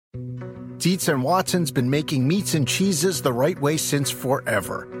Dietz and Watson's been making meats and cheeses the right way since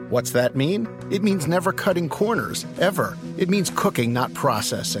forever. What's that mean? It means never cutting corners, ever. It means cooking, not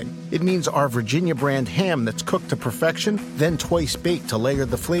processing. It means our Virginia brand ham that's cooked to perfection, then twice baked to layer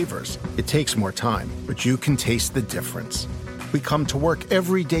the flavors. It takes more time, but you can taste the difference. We come to work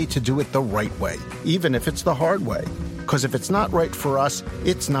every day to do it the right way, even if it's the hard way. Because if it's not right for us,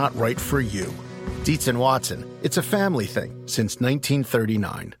 it's not right for you. Dietz and Watson, it's a family thing since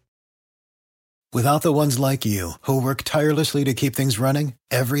 1939. Without the ones like you, who work tirelessly to keep things running,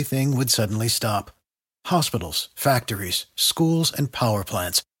 everything would suddenly stop. Hospitals, factories, schools, and power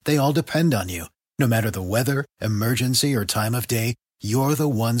plants, they all depend on you. No matter the weather, emergency, or time of day, you're the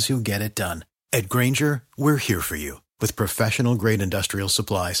ones who get it done. At Grainger, we're here for you with professional-grade industrial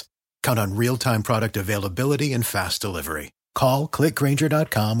supplies. Count on real-time product availability and fast delivery. Call, click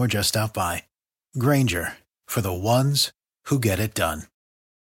Grainger.com, or just stop by. Grainger, for the ones who get it done.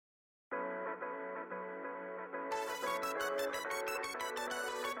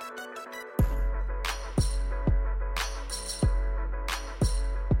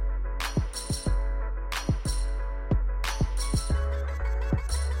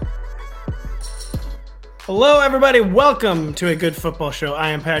 Hello, everybody. Welcome to A Good Football Show.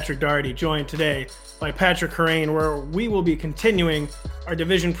 I am Patrick Daugherty, joined today by Patrick Kerrane, where we will be continuing our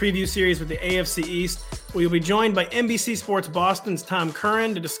division preview series with the AFC East. We will be joined by NBC Sports Boston's Tom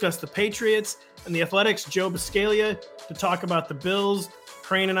Curran to discuss the Patriots, and the Athletics' Joe Buscaglia to talk about the Bills.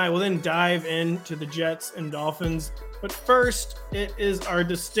 Kerrane and I will then dive into the Jets and Dolphins. But first, it is our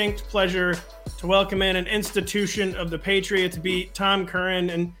distinct pleasure to welcome in an institution of the Patriots beat, Tom Curran.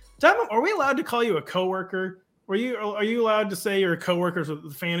 And Tom, are we allowed to call you a coworker? Are you allowed to say you're coworkers with the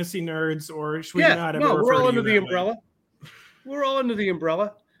fantasy nerds, or should we not ever refer we're all to under you the that umbrella. way? We're all under the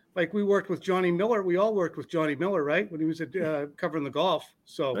umbrella. Like we worked with Johnny Miller. We all worked with Johnny Miller, right? When he was covering the golf.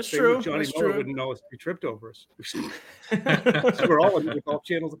 So that's true. Johnny That's Miller true. wouldn't know us if he tripped over us. So we're all under the golf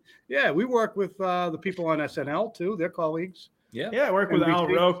channels. Yeah, we work with the people on SNL too. They're colleagues. Yeah, I work with Al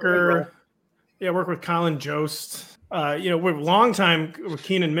Roker. Yeah, I work with Colin Jost. We're longtime with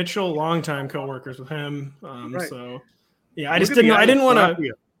Keenan Mitchell, longtime coworkers with him. Right. So, yeah, I didn't want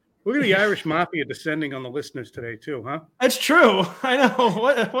to. Look at the Irish Mafia descending on the listeners today too, huh? That's true. I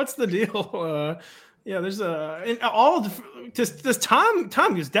know. What's the deal? There's this Tom.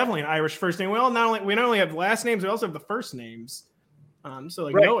 Tom is definitely an Irish first name. We not only have last names, we also have the first names.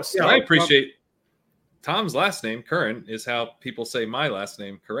 Noah. Yeah, I appreciate Tom's last name, Curran, is how people say my last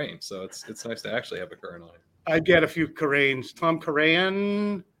name, Kerrane. So it's nice to actually have a Curran on it. I get a few Kerranes. Tom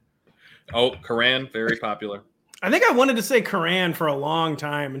Curran. Oh, Curran, very popular. I think I wanted to say Curran for a long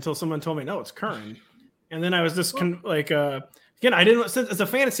time until someone told me, no, it's Curran. And then I was just again, I didn't, since as a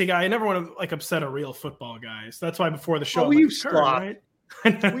fantasy guy, I never want to upset a real football guy. So that's why before the show, Curran, right?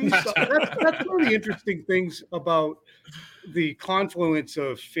 That's one of the interesting things about the confluence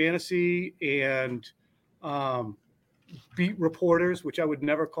of fantasy and beat reporters, which I would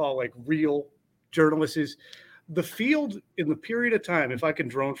never call real journalists, is the field in the period of time, if I can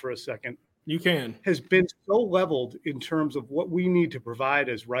drone for a second, you can, has been so leveled in terms of what we need to provide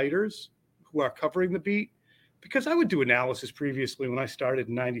as writers who are covering the beat. Because I would do analysis previously when I started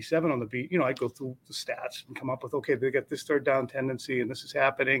in 97 on the beat. I'd go through the stats and come up with, okay, they got this third down tendency and this is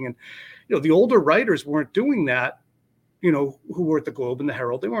happening. And, the older writers weren't doing that, who were at the Globe and the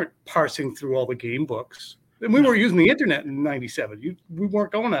Herald. They weren't parsing through all the game books. And we weren't using the internet in 97. We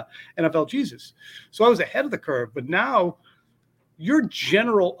weren't going to NFL Jesus. So I was ahead of the curve. But now your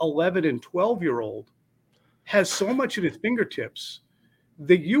general 11 and 12-year-old has so much at his fingertips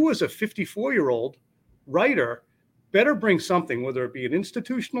that you as a 54-year-old writer better bring something, whether it be an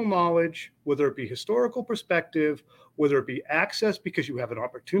institutional knowledge, whether it be historical perspective, whether it be access because you have an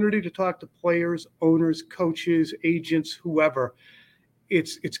opportunity to talk to players, owners, coaches, agents, whoever.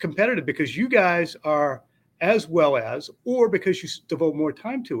 It's competitive because you guys are, as well as, or because you devote more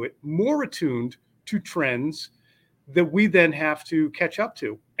time to it, more attuned to trends that we then have to catch up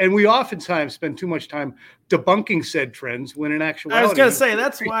to. And we oftentimes spend too much time debunking said trends when in actuality. I was going to say,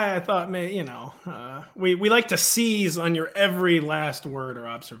 that's why I thought, we like to seize on your every last word or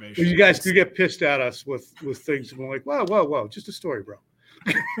observation. You guys do get pissed at us with things and we're like, whoa, just a story, bro.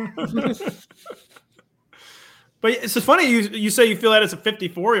 But it's just funny you say you feel that as a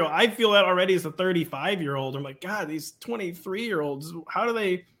 54-year-old. I feel that already as a 35-year-old. I'm like, God, these 23-year-olds, how do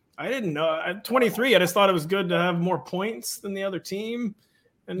they – I didn't know. At 23, I just thought it was good to have more points than the other team.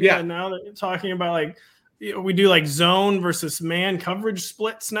 And now they're talking about we do like zone versus man coverage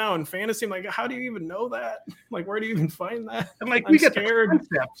splits now in fantasy. I'm like, how do you even know that? Like, where do you even find that? And like, I'm we get scared. the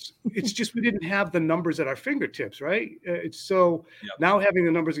concepts. It's just we didn't have the numbers at our fingertips, right? It's so now having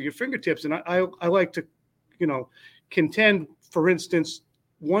the numbers at your fingertips. And I like to, contend, for instance,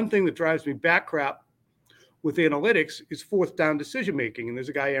 one thing that drives me back crap with analytics is fourth down decision making. And there's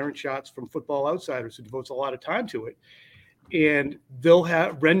a guy, Aaron Schatz from Football Outsiders, who devotes a lot of time to it. And they'll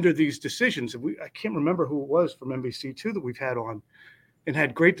render these decisions. And I can't remember who it was from NBC2 that we've had on and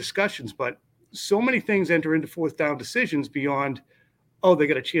had great discussions, but so many things enter into fourth down decisions beyond, they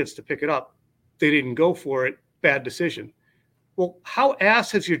got a chance to pick it up. They didn't go for it. Bad decision. Well, how ass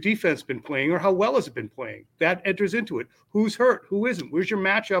has your defense been playing, or how well has it been playing? That enters into it. Who's hurt? Who isn't? Where's your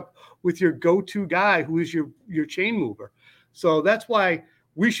matchup with your go-to guy? Who is your chain mover? So that's why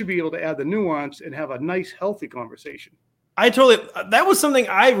we should be able to add the nuance and have a nice, healthy conversation. That was something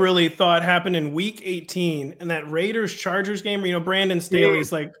I really thought happened in week 18 in that Raiders-Chargers game where, Brandon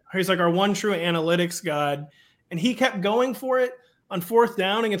Staley's he's like our one true analytics god. And he kept going for it on fourth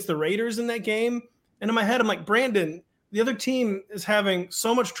down against the Raiders in that game. And in my head, I'm like, Brandon, the other team is having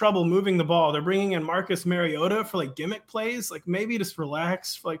so much trouble moving the ball. They're bringing in Marcus Mariota for like gimmick plays. Like, maybe just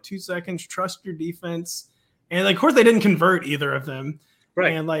relax for like 2 seconds, trust your defense. And like, of course they didn't convert either of them.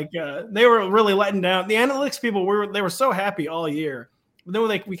 Right. And like they were really letting down. The analytics people were so happy all year. But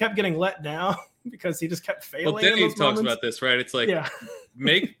then we kept getting let down because he just kept failing. Well, Denny talks about this, right? It's like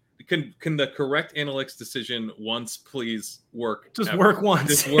can the correct analytics decision once please work? Just work once.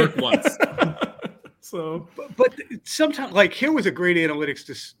 Just work once. So, but sometimes, like, here was a great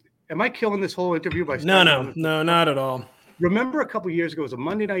analytics. Am I killing this whole interview by? No, not at all. Remember a couple of years ago, it was a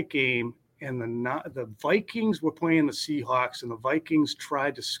Monday night game, and the Vikings were playing the Seahawks, and the Vikings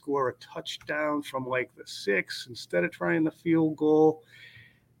tried to score a touchdown from like the 6 instead of trying the field goal.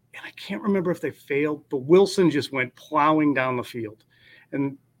 And I can't remember if they failed, but Wilson just went plowing down the field,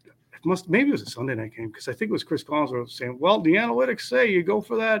 and maybe it was a Sunday night game, because I think it was Chris Collins was saying, well, the analytics say you go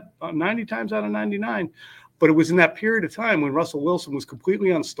for that 90 times out of 99. But it was in that period of time when Russell Wilson was completely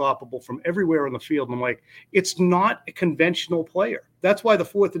unstoppable from everywhere on the field. And I'm like, it's not a conventional player. That's why the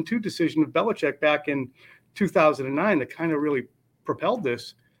 4th and 2 decision of Belichick back in 2009 that kind of really propelled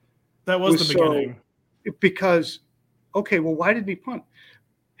this. That was the beginning. Because, okay, well, why did he punt?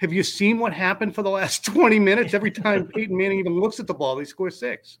 Have you seen what happened for the last 20 minutes? Every time Peyton Manning even looks at the ball, they score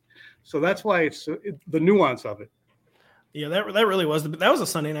 6. So that's why it's the nuance of it. Yeah, that really was. That was a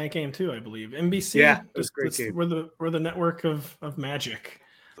Sunday night game too, I believe. NBC. Yeah, it was a great game. We're the network of magic.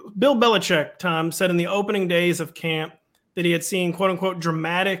 Bill Belichick, Tom, said in the opening days of camp that he had seen "quote unquote"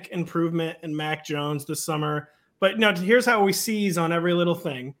 dramatic improvement in Mac Jones this summer. But here's how we seize on every little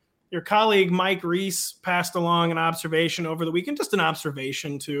thing. Your colleague Mike Reese passed along an observation over the weekend, just an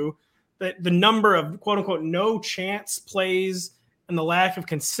observation too, that the number of "quote unquote" no chance plays and the lack of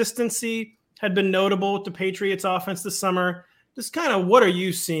consistency had been notable with the Patriots offense this summer. Just kind of what are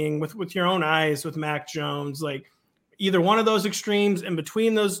you seeing with your own eyes with Mac Jones? Like either one of those extremes, and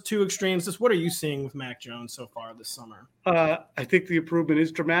between those two extremes, just what are you seeing with Mac Jones so far this summer? I think the improvement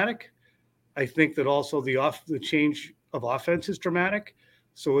is dramatic. I think that also the change of offense is dramatic.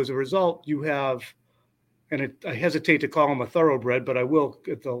 So as a result, you have, and I hesitate to call him a thoroughbred, but I will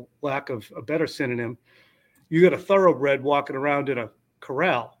at the lack of a better synonym. You got a thoroughbred walking around in a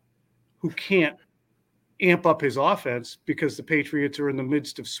corral who can't amp up his offense because the Patriots are in the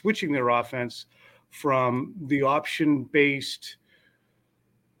midst of switching their offense from the option-based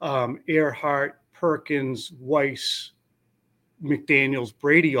Earhart, Perkins, Weiss, McDaniels,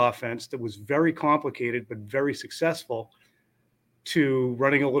 Brady offense that was very complicated but very successful to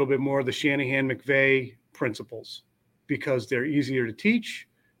running a little bit more of the Shanahan-McVay principles because they're easier to teach,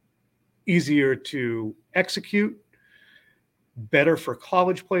 easier to execute, better for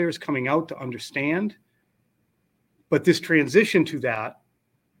college players coming out to understand. But this transition to that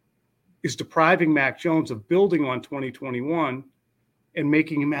is depriving Mac Jones of building on 2021 and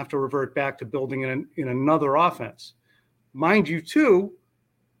making him have to revert back to building in another offense. Mind you, too,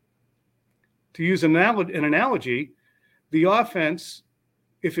 to use an analogy, the offense,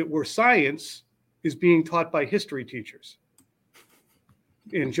 if it were science, is being taught by history teachers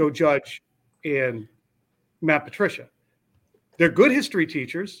and Joe Judge and Matt Patricia. They're good history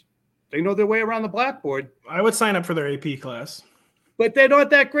teachers. They know their way around the blackboard. I would sign up for their AP class. But they're not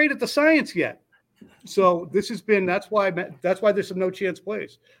that great at the science yet. So that's why there's some no chance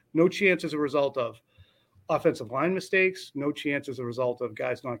plays. No chance as a result of offensive line mistakes. No chance as a result of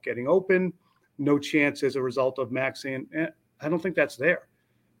guys not getting open. No chance as a result of Mac saying, I don't think that's there.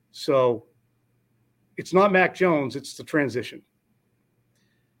 So it's not Mac Jones, it's the transition.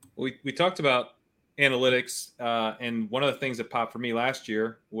 We talked about analytics. And one of the things that popped for me last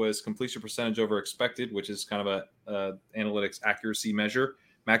year was completion percentage over expected, which is kind of a analytics accuracy measure.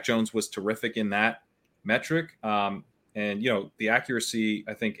 Mac Jones was terrific in that metric. And, the accuracy,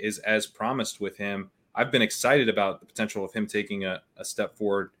 I think, is as promised with him. I've been excited about the potential of him taking a step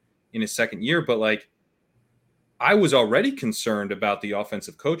forward in his second year. But, I was already concerned about the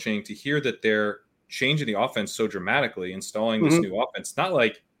offensive coaching to hear that they're changing the offense so dramatically, installing this new offense. Not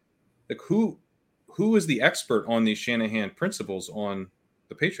like who is the expert on these Shanahan principles on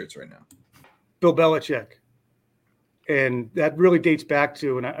the Patriots right now? Bill Belichick. And that really dates back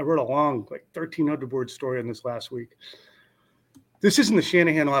to, and I wrote a long, 1,300-word story on this last week. This isn't the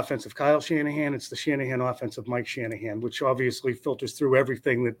Shanahan offense of Kyle Shanahan. It's the Shanahan offense of Mike Shanahan, which obviously filters through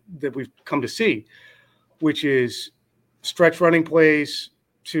everything that we've come to see, which is stretch running plays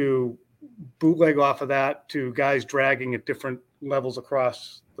to bootleg off of that to guys dragging at different levels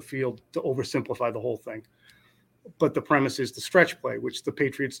across the field to oversimplify the whole thing. But the premise is the stretch play, which the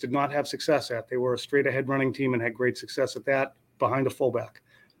Patriots did not have success at. They were a straight ahead running team and had great success at that behind a fullback.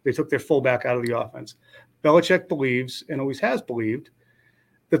 They took their fullback out of the offense. Belichick believes, and always has believed,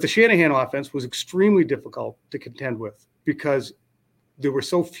 that the Shanahan offense was extremely difficult to contend with because there were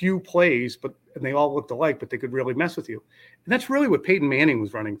so few plays, and they all looked alike, but they could really mess with you. And that's really what Peyton Manning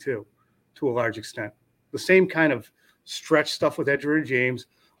was running too, to a large extent. The same kind of stretch stuff with Edger and James,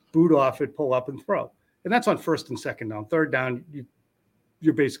 boot off it, pull up and throw. And that's on first and second down. Third down,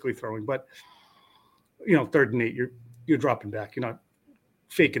 you're basically throwing. But, 3rd and 8, you're dropping back. You're not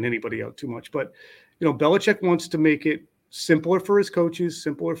faking anybody out too much. But, Belichick wants to make it simpler for his coaches,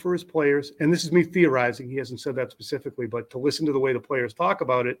 simpler for his players. And this is me theorizing. He hasn't said that specifically. But to listen to the way the players talk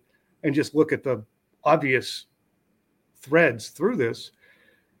about it and just look at the obvious threads through this,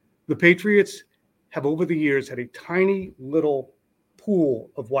 the Patriots have over the years had a tiny little pool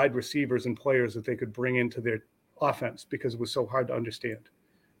of wide receivers and players that they could bring into their offense because it was so hard to understand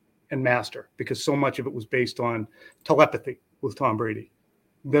and master, because so much of it was based on telepathy with Tom Brady,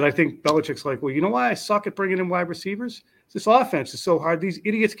 that I think Belichick's like, well, you know why I suck at bringing in wide receivers? This offense is so hard. These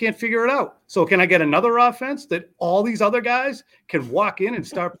idiots can't figure it out. So can I get another offense that all these other guys can walk in and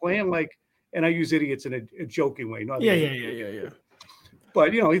start playing like, and I use idiots in a joking way. Yeah.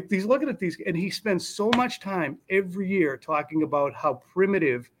 But, he's looking at these, and he spends so much time every year talking about how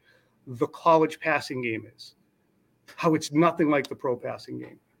primitive the college passing game is, how it's nothing like the pro passing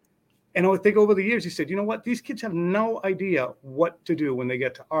game. And I think over the years, he said, you know what? These kids have no idea what to do when they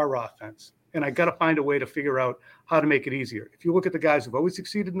get to our offense. And I got to find a way to figure out how to make it easier. If you look at the guys who've always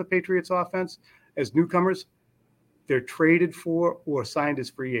succeeded in the Patriots offense as newcomers, they're traded for or signed as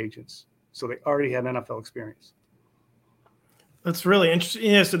free agents. So they already had NFL experience. That's really interesting.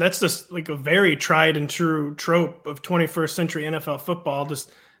 Yeah, so that's just a very tried and true trope of 21st century NFL football.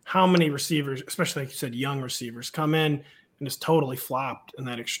 Just how many receivers, especially like you said, young receivers, come in and just totally flopped in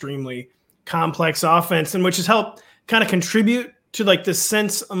that extremely complex offense, and which has helped kind of contribute to this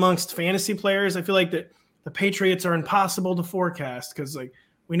sense amongst fantasy players. I feel like that the Patriots are impossible to forecast because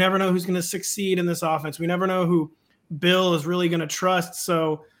we never know who's going to succeed in this offense. We never know who Bill is really going to trust.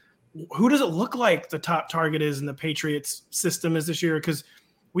 So who does it look like the top target is in the Patriots system is this year? Because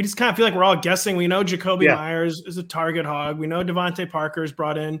we just kind of feel like we're all guessing. We know Jacoby Myers is a target hog. We know Devontae Parker is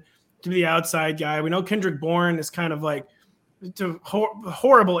brought in to be the outside guy. We know Kendrick Bourne is kind of it's a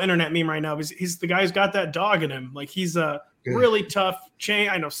horrible internet meme right now. He's the guy who's got that dog in him. He's a really tough chain.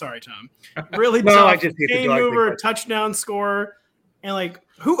 I know. Sorry, Tom. Really tough chain mover, touchdown scorer. And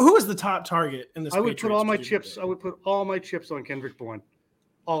who is the top target in this? I would put all my chips on Kendrick Bourne.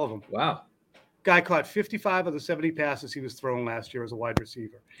 All of them. Wow. Guy caught 55 of the 70 passes he was throwing last year as a wide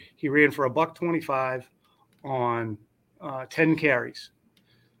receiver. He ran for $125 on 10 carries.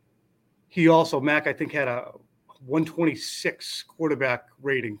 He also, Mac, I think, had a 126 quarterback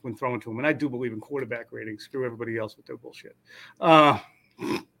rating when thrown to him. And I do believe in quarterback ratings. Screw everybody else with their bullshit. I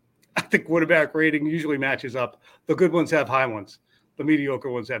think quarterback rating usually matches up. The good ones have high ones. The mediocre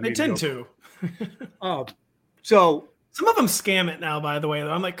ones have mediocre. They tend to. So some of them scam it now, by the way,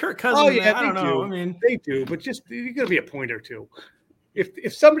 though. I'm like, Kirk Cousins, I don't know. I mean, they do, but just you got to be a point or two.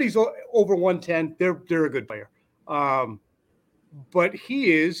 If somebody's over 110, they're a good player. But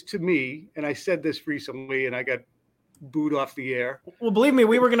he is, to me, and I said this recently, and I got booed off the air. Well, believe me,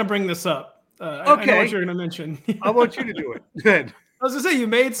 we were going to bring this up. Okay, I know what you're going to mention. I want you to do it. Then I was going to say you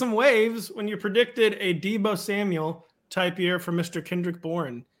made some waves when you predicted a Deebo Samuel type year for Mr. Kendrick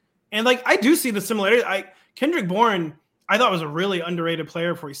Bourne, and I do see the similarity. Kendrick Bourne, I thought was a really underrated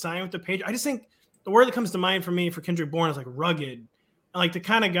player before he signed with the Patriots. I just think the word that comes to mind for me for Kendrick Bourne is rugged. And the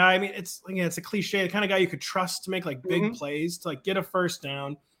kind of guy, I mean, it's a cliche, the kind of guy you could trust to make big plays, to get a first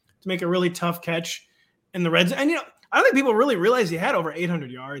down, to make a really tough catch. in the red zone. And, I don't think people really realize he had over 800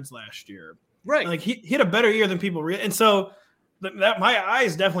 yards last year. Right. Like he had a better year than people realize. And so that my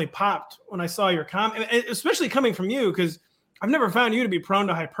eyes definitely popped when I saw your comment, especially coming from you, because I've never found you to be prone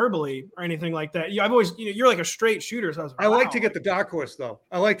to hyperbole or anything like that. I've always, you're like a straight shooter. So I like to get the dark horse, though.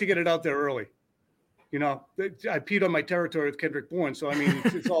 I like to get it out there early. I peed on my territory with Kendrick Bourne, so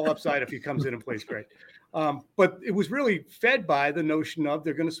it's all upside if he comes in and plays great. But it was really fed by the notion of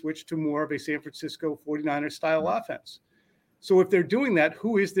they're going to switch to more of a San Francisco 49ers style offense. So if they're doing that,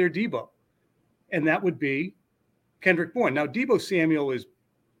 who is their Deebo? And that would be Kendrick Bourne. Now, Deebo Samuel is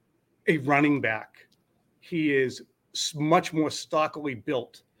a running back. He is much more stockily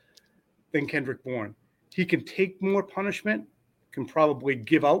built than Kendrick Bourne. He can take more punishment, can probably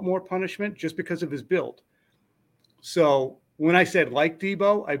give out more punishment just because of his build. So when I said like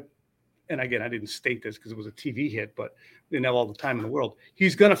Deebo, and again, I didn't state this because it was a TV hit, but they didn't have all the time in the world.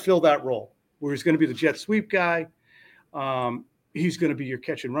 He's going to fill that role where he's going to be the jet sweep guy. He's going to be your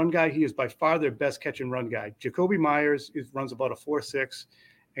catch and run guy. He is by far their best catch and run guy. Jacoby Myers runs about a 4.6,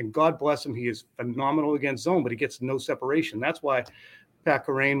 and God bless him, he is phenomenal against zone, but he gets no separation. That's why, Pat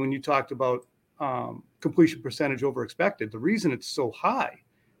Kerrane, when you talked about completion percentage over expected, the reason it's so high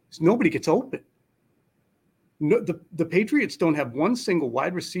is nobody gets open. No, the Patriots don't have one single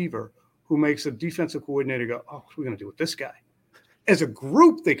wide receiver who makes a defensive coordinator go, oh, what are we going to do with this guy? As a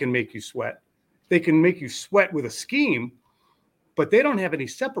group, they can make you sweat. They can make you sweat with a scheme, but they don't have any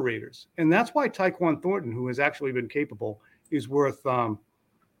separators. And that's why Tyquan Thornton, who has actually been capable, is worth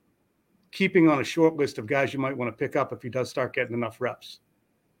keeping on a short list of guys you might want to pick up if he does start getting enough reps.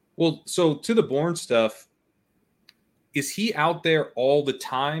 Well, so to the Bourne stuff, is he out there all the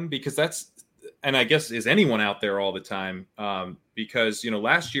time? Because and I guess, is anyone out there all the time? Because,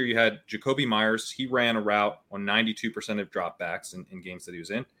 last year you had Jacoby Myers. He ran a route on 92% of dropbacks in games that he was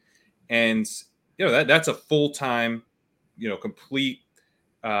in. And, that's a full-time, complete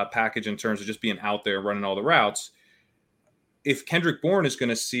package in terms of just being out there running all the routes. If Kendrick Bourne is going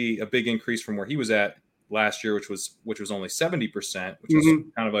to see a big increase from where he was at last year, which was only 70%, which is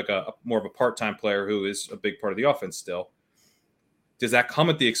kind of like a more of a part-time player who is a big part of the offense still. Does that come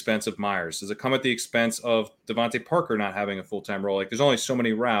at the expense of Myers? Does it come at the expense of Devontae Parker not having a full-time role? Like, there's only so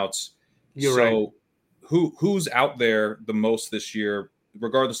many routes. You're right. Who's out there the most this year,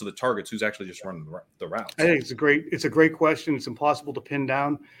 regardless of the targets? Who's actually just running the routes? I think it's a great question. It's impossible to pin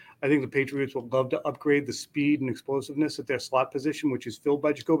down. I think the Patriots would love to upgrade the speed and explosiveness at their slot position, which is filled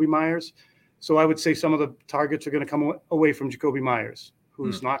by Jacoby Myers. So I would say some of the targets are going to come away from Jacoby Myers,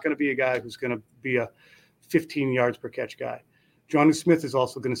 who's not going to be a guy who's going to be a 15 yards per catch guy. Jonnu Smith is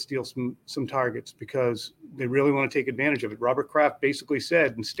also going to steal some targets because they really want to take advantage of it. Robert Kraft basically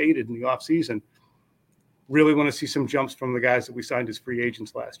said and stated in the offseason, really want to see some jumps from the guys that we signed as free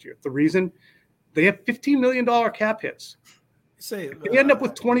agents last year. The reason, they have $15 million cap hits. They end up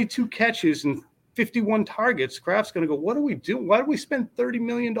with 22 catches and 51 targets. Kraft's going to go, what do we do? Why do we spend $30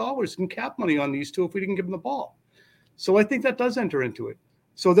 million in cap money on these two if we didn't give them the ball? So I think that does enter into it.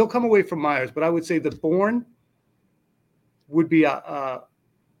 So they'll come away from Myers, but I would say that Bourne would be a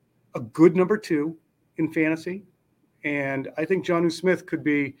good number 2 in fantasy. And I think Jonnu Smith could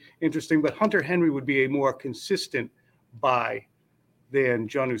be interesting, but Hunter Henry would be a more consistent buy than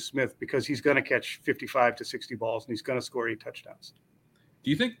Jonnu Smith because he's going to catch 55 to 60 balls and he's going to score 8 touchdowns. Do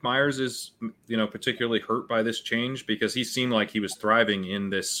you think Myers is, particularly hurt by this change? Because he seemed like he was thriving in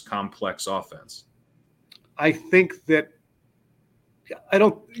this complex offense. I think that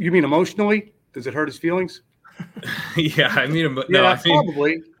you mean emotionally? Does it hurt his feelings? Yeah,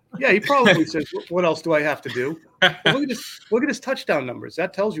 probably. Yeah, he probably says, what else do I have to do? Look at his touchdown numbers.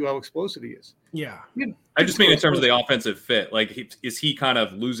 That tells you how explosive he is. Yeah. I just mean in terms of the offensive fit. Like, is he kind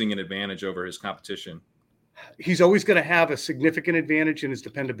of losing an advantage over his competition? He's always going to have a significant advantage in his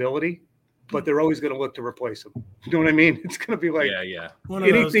dependability, but they're always going to look to replace him. You know what I mean? It's going to be like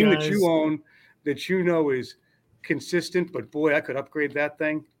anything that you own that is consistent, but boy, I could upgrade that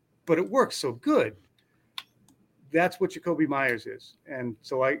thing. But it works so good. That's what Jacoby Myers is. And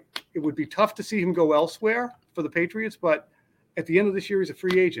so it would be tough to see him go elsewhere for the Patriots, but at the end of this year, he's a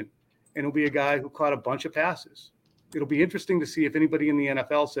free agent, and he'll be a guy who caught a bunch of passes. It'll be interesting to see if anybody in the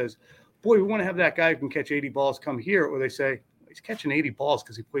NFL says, boy, we want to have that guy who can catch 80 balls come here, or they say, he's catching 80 balls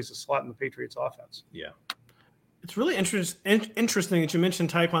because he plays a slot in the Patriots offense. Yeah. It's really interesting that you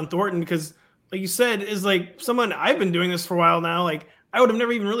mentioned Tyquan Thornton because, like you said, is like someone I've been doing this for a while now. Like, I would have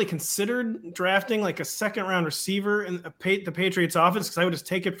never even really considered drafting like a second-round receiver in the Patriots offense because I would just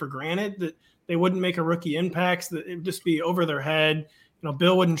take it for granted that they wouldn't make a rookie impact, that it would just be over their head.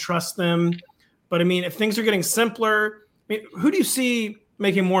 Bill wouldn't trust them. But, if things are getting simpler, who do you see –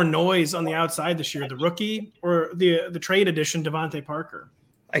 making more noise on the outside this year, the rookie or the trade addition, Devontae Parker?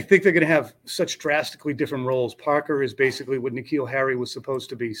 I think they're going to have such drastically different roles. Parker is basically what N'Keal Harry was supposed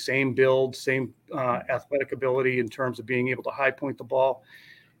to be. Same build, same athletic ability in terms of being able to high point the ball.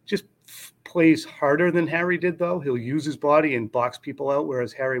 Just plays harder than Harry did, though. He'll use his body and box people out,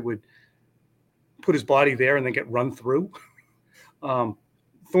 whereas Harry would put his body there and then get run through.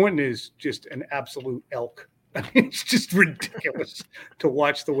 Thornton is just an absolute elk. I mean, it's just ridiculous to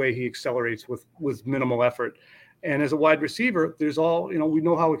watch the way he accelerates with minimal effort. And as a wide receiver, there's we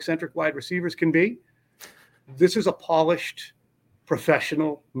know how eccentric wide receivers can be. This is a polished,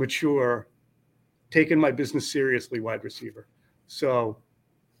 professional, mature, taking my business seriously wide receiver. So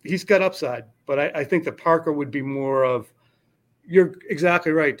he's got upside, but I think that Parker would be more of, you're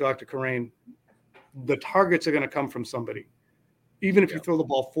exactly right, Dr. Kerrane. The targets are going to come from somebody. Even if you throw the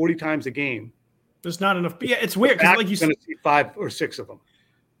ball 40 times a game. There's not enough. Yeah, it's weird because like you said, see 5 or 6 of them.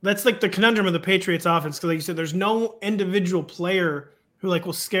 That's like the conundrum of the Patriots offense, because like you said, there's no individual player who like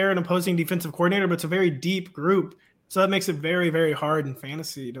will scare an opposing defensive coordinator, but it's a very deep group. So that makes it very, very hard in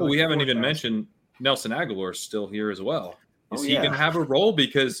fantasy. We haven't even mentioned Nelson Aguilar is still here as well. Is he going to have a role?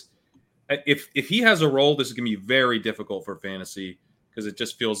 Because if he has a role, this is going to be very difficult for fantasy because it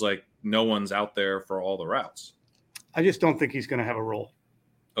just feels like no one's out there for all the routes. I just don't think he's going to have a role.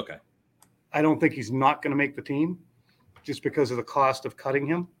 Okay. I don't think he's not going to make the team just because of the cost of cutting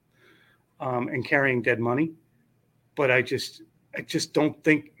him and carrying dead money. But I just don't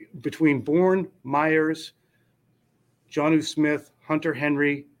think between Bourne, Myers, Jonnu Smith, Hunter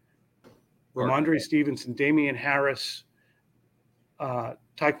Henry, Ramondre Stevenson, Damian Harris,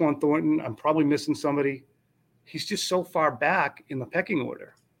 Tyquan Thornton, I'm probably missing somebody. He's just so far back in the pecking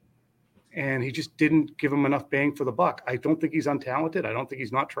order. And he just didn't give him enough bang for the buck. I don't think he's untalented. I don't think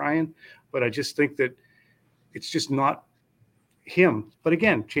he's not trying. But I just think that it's just not him. But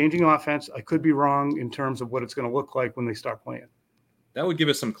again, changing offense, I could be wrong in terms of what it's going to look like when they start playing. That would give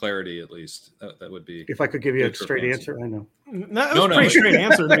us some clarity, at least. That would be. If I could give you a straight answer, I know. That was a pretty straight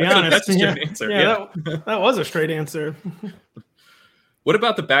answer, to be honest. That's a straight answer. Yeah. That was a straight answer. What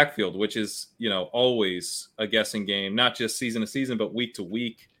about the backfield, which is, always a guessing game, not just season to season, but week to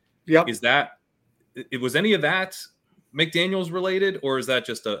week? Yep. Was any of that McDaniels related, or is that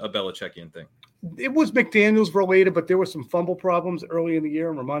just a Belichickian thing? It was McDaniels related, but there were some fumble problems early in the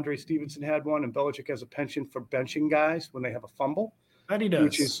year. And Ramondre Stevenson had one, and Belichick has a penchant for benching guys when they have a fumble. That he does.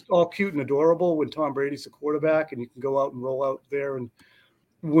 Which is all cute and adorable when Tom Brady's the quarterback and you can go out and roll out there and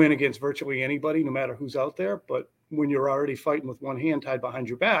win against virtually anybody, no matter who's out there. But when you're already fighting with one hand tied behind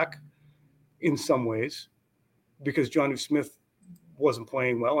your back, in some ways, because Jonnu Smith wasn't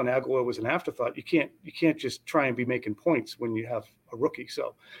playing well and Aguilar was an afterthought, you can't just try and be making points when you have a rookie.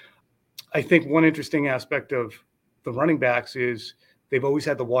 So I think one interesting aspect of the running backs is they've always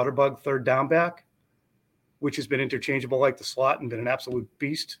had the water bug third down back, which has been interchangeable like the slot and been an absolute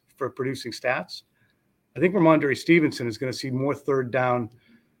beast for producing stats. I think Ramondre Stevenson is going to see more third down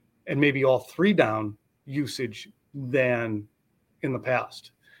and maybe all 3 down usage than in the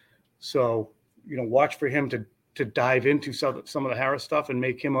past. So, watch for him to dive into some of the Harris stuff and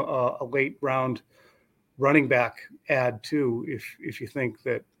make him a late round running back add too, if you think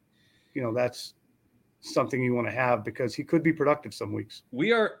that, that's something you want to have, because he could be productive some weeks.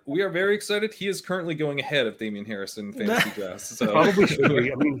 We are very excited. He is currently going ahead of Damian Harris in fantasy drafts. So. Probably should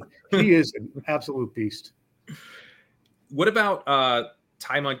be. I mean, he is an absolute beast. What about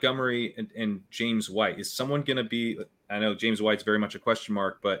Ty Montgomery and James White? Is someone going to be? I know James White's very much a question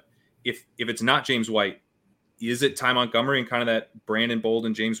mark, but if it's not James White, is it Ty Montgomery and kind of that Brandon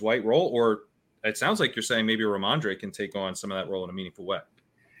Bolden, James White role? Or it sounds like you're saying maybe Ramondre can take on some of that role in a meaningful way.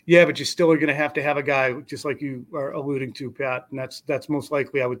 Yeah, but you still are going to have a guy, just like you are alluding to, Pat, and that's most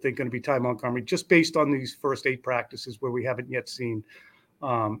likely, I would think, going to be Ty Montgomery, just based on these first 8 practices where we haven't yet seen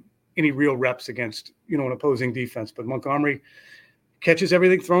any real reps against, an opposing defense. But Montgomery catches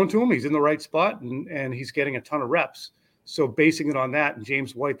everything thrown to him. He's in the right spot, and he's getting a ton of reps. So basing it on that, and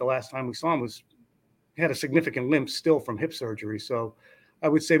James White, the last time we saw him, had a significant limp still from hip surgery. So I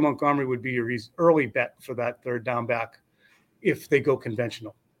would say Montgomery would be your early bet for that third down back if they go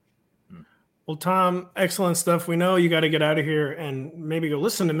conventional. Well, Tom, excellent stuff. We know you got to get out of here and maybe go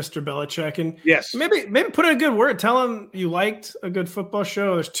listen to Mr. Belichick, and yes, maybe put in a good word. Tell him you liked a good football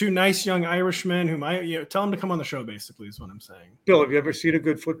show. There's 2 nice young Irishmen who might, tell him to come on the show, basically, is what I'm saying. Bill, have you ever seen a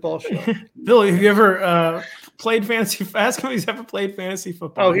good football show? Bill, have you ever played fantasy? Ask him if he's ever played fantasy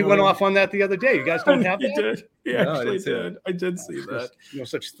football. Oh, he went off on that the other day. You guys don't have that? He did. Yeah, no, actually did. I did see that. There's no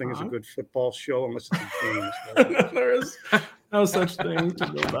such thing as a good football show unless it's a game. There is no such thing to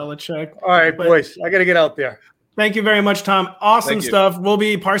Bill Belichick. All right, boys, I got to get out there. Thank you very much, Tom. Awesome stuff. We'll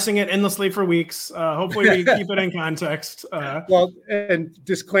be parsing it endlessly for weeks. Hopefully we keep it in context. Well, and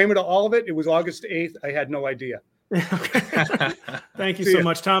disclaimer to all of it, it was August 8th. I had no idea. Thank you so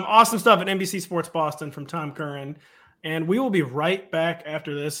much, Tom. Awesome stuff at NBC Sports Boston from Tom Curran. And we will be right back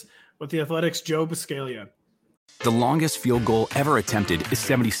after this with the Athletics' Joe Buscaglia. The longest field goal ever attempted is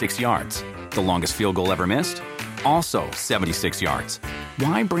 76 yards. The longest field goal ever missed? Also 76 yards.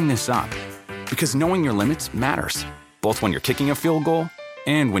 Why bring this up? Because knowing your limits matters, both when you're kicking a field goal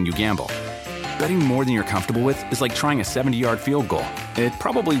and when you gamble. Betting more than you're comfortable with is like trying a 70-yard field goal. It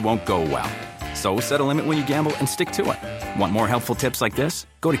probably won't go well. So set a limit when you gamble and stick to it. Want more helpful tips like this?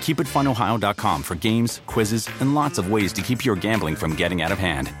 Go to keepitfunohio.com for games, quizzes, and lots of ways to keep your gambling from getting out of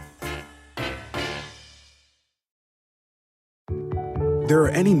hand. There are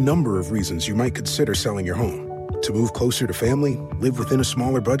any number of reasons you might consider selling your home. To move closer to family, live within a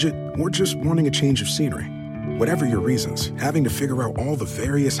smaller budget, or just wanting a change of scenery. Whatever your reasons, having to figure out all the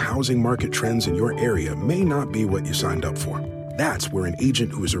various housing market trends in your area may not be what you signed up for. That's where an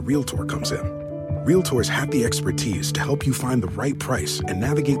agent who is a Realtor comes in. Realtors have the expertise to help you find the right price and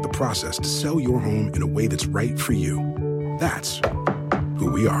navigate the process to sell your home in a way that's right for you. That's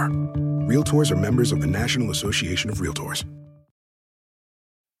who we are. Realtors are members of the National Association of Realtors.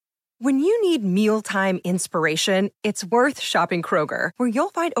 When you need mealtime inspiration, it's worth shopping Kroger, where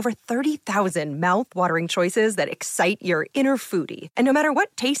you'll find over 30,000 mouth-watering choices that excite your inner foodie. And no matter what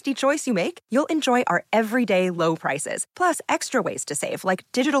tasty choice you make, you'll enjoy our everyday low prices, plus extra ways to save, like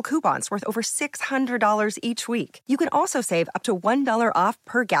digital coupons worth over $600 each week. You can also save up to $1 off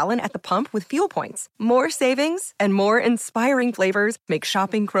per gallon at the pump with fuel points. More savings and more inspiring flavors make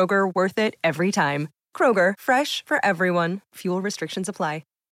shopping Kroger worth it every time. Kroger, fresh for everyone. Fuel restrictions apply.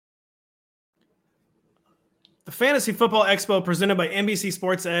 The Fantasy Football Expo presented by NBC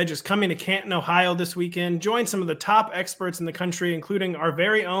Sports Edge is coming to Canton, Ohio this weekend. Join some of the top experts in the country, including our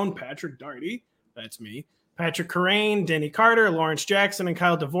very own Patrick Daugherty, that's me, Patrick Kerrane, Denny Carter, Lawrence Jackson, and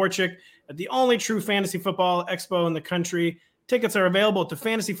Kyle Dvorchak at the only true Fantasy Football Expo in the country. Tickets are available at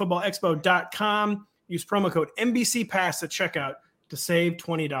thefantasyfootballexpo.com. Use promo code NBCPass at checkout to save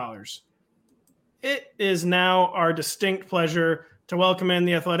 $20. It is now our distinct pleasure to welcome in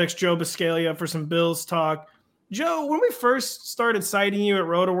the Athletics' Joe Buscaglia for some Bills talk. Joe, when we first started citing you at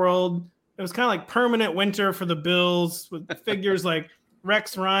RotoWorld, it was kind of like permanent winter for the Bills with figures like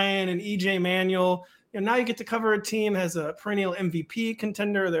Rex Ryan and E.J. Manuel. Now you get to cover a team has a perennial MVP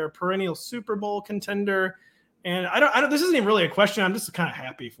contender, they're a perennial Super Bowl contender, and I don't. This isn't even really a question. I'm just kind of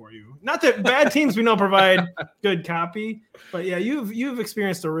happy for you. Not that bad teams we know provide good copy, but yeah, you've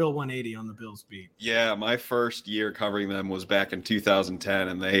experienced a real 180 on the Bills beat. Yeah, my first year covering them was back in 2010,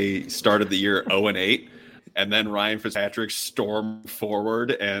 and they started the year 0-8. And then Ryan Fitzpatrick stormed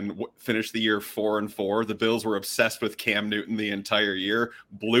forward and finished the year 4-4. The Bills were obsessed with Cam Newton the entire year,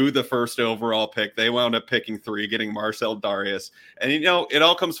 blew the first overall pick. They wound up picking 3, getting Marcel Darius. And, it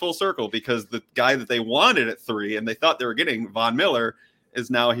all comes full circle because the guy that they wanted at 3 and they thought they were getting, Von Miller,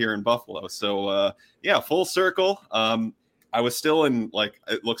 is now here in Buffalo. So, full circle. I was still in,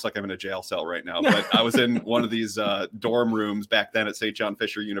 it looks like I'm in a jail cell right now, but I was in one of these dorm rooms back then at St. John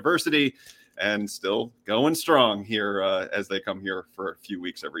Fisher University. And still going strong here as they come here for a few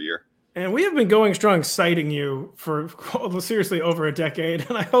weeks every year. And we have been going strong citing you for seriously over a decade.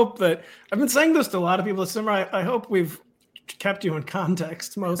 And I hope that I've been saying this to a lot of people this summer. I hope we've kept you in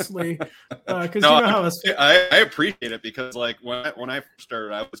context mostly. Because I appreciate it because when I first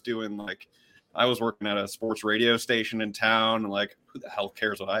started, I was doing I was working at a sports radio station in town. And who the hell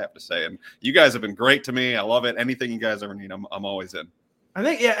cares what I have to say? And you guys have been great to me. I love it. Anything you guys ever need, I'm always in. I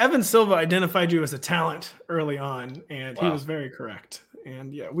think, Evan Silva identified you as a talent early on, and He was very correct.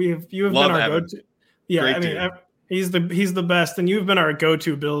 And you have been our go-to. Yeah, he's the best, and you've been our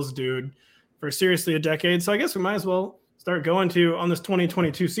go-to Bills dude for seriously a decade. So I guess we might as well start going on this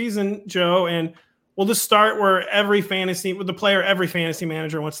 2022 season, Joe, and we'll just start where every fantasy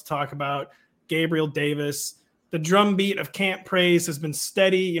manager wants to talk about, Gabriel Davis. The drumbeat of camp praise has been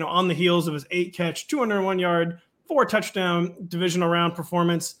steady, on the heels of his 8-catch, 201-yard, 4-touchdown divisional round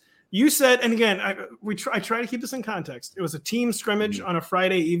performance. You said, and again, I try to keep this in context. It was a team scrimmage on a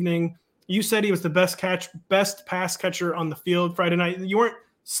Friday evening. You said he was the best pass catcher on the field Friday night. You weren't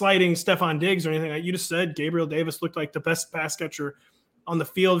slighting Stefon Diggs or anything. You just said Gabriel Davis looked like the best pass catcher on the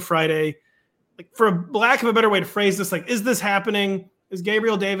field Friday. For lack of a better way to phrase this, is this happening? Is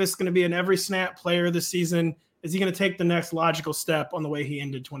Gabriel Davis going to be an every snap player this season? Is he going to take the next logical step on the way he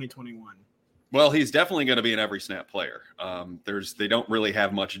ended 2021? Well, he's definitely going to be an every snap player. They don't really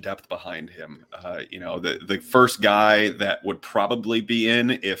have much depth behind him. The first guy that would probably be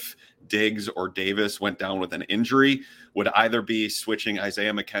in if Diggs or Davis went down with an injury would either be switching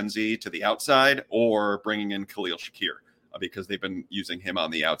Isaiah McKenzie to the outside or bringing in Khalil Shakir because they've been using him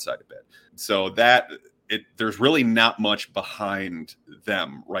on the outside a bit. So there's really not much behind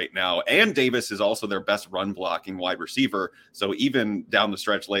them right now. And Davis is also their best run blocking wide receiver. So even down the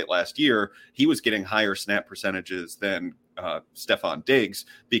stretch late last year, he was getting higher snap percentages than Stefon Diggs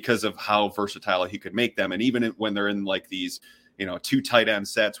because of how versatile he could make them. And even when they're in like these, 2 tight end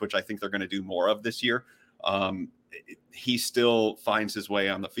sets, which I think they're going to do more of this year, he still finds his way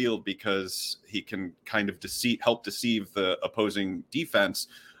on the field because he can kind of help deceive the opposing defense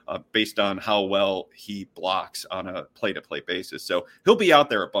based on how well he blocks on a play-to-play basis. So he'll be out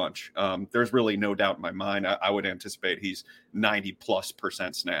there a bunch. There's really no doubt in my mind. I would anticipate he's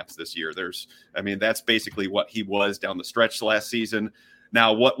 90+% snaps this year. That's basically what he was down the stretch last season.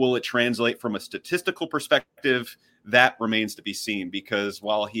 Now, what will it translate from a statistical perspective? That remains to be seen, because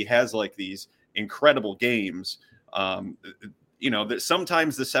while he has like these incredible games, that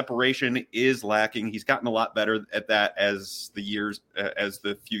sometimes the separation is lacking. He's gotten a lot better at that as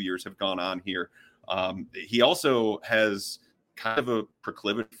the few years have gone on here. He also has kind of a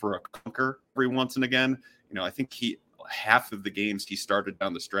proclivity for a clunker every once and again. I think half of the games he started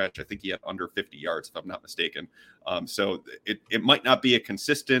down the stretch, I think he had under 50 yards, if I'm not mistaken. So it might not be a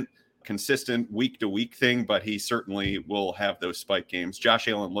consistent week to week thing, but he certainly will have those spike games. Josh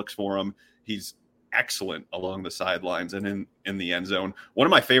Allen looks for him. He's excellent along the sidelines and in the end zone. One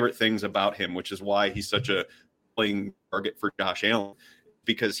of my favorite things about him, which is why he's such a playing target for Josh Allen,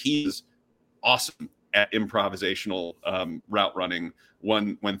 because he's awesome at improvisational route running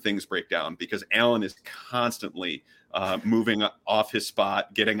when things break down, because Allen is constantly moving off his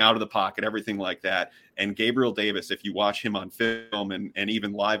spot, getting out of the pocket, everything like that. And Gabriel Davis, if you watch him on film and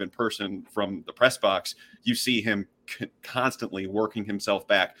even live in person from the press box, you see him constantly working himself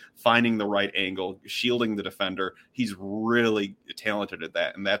back, finding the right angle, shielding the defender. He's really talented at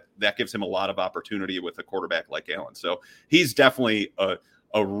that. And that gives him a lot of opportunity with a quarterback like Allen. So he's definitely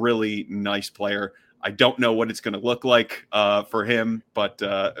a really nice player. I don't know what it's going to look like for him, but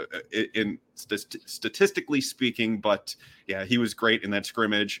statistically speaking, but yeah, he was great in that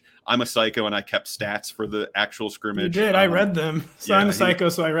scrimmage. I'm a psycho, and I kept stats for the actual scrimmage. You did. I read them. So yeah, I'm a psycho,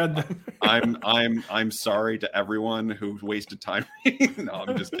 so I read them. I'm sorry to everyone who wasted time. No,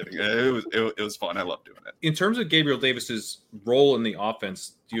 I'm just kidding. It was fun. I love doing it. In terms of Gabriel Davis's role in the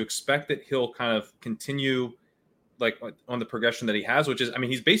offense, do you expect that he'll kind of continue like on the progression that he has, which is,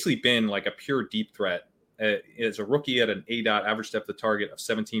 he's basically been like a pure deep threat as a rookie at an ADOT average depth of target of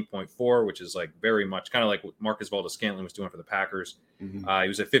 17.4, which is like very much kind of like what Marcus Valdes-Scantling was doing for the Packers. Mm-hmm. He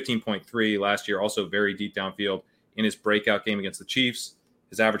was at 15.3 last year, also very deep downfield. In his breakout game against the Chiefs,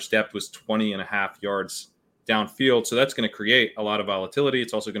 his average depth was 20.5 yards downfield. So that's going to create a lot of volatility.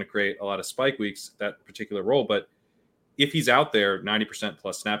 It's also going to create a lot of spike weeks, that particular role. But if he's out there, 90%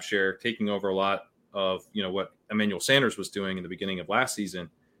 plus snap share, taking over a lot of what Emmanuel Sanders was doing in the beginning of last season,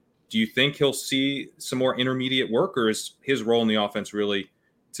 do you think he'll see some more intermediate work, or is his role in the offense really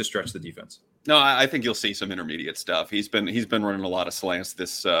to stretch the defense? No, I think you'll see some intermediate stuff. He's been running a lot of slants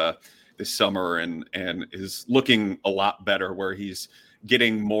this summer and is looking a lot better, where he's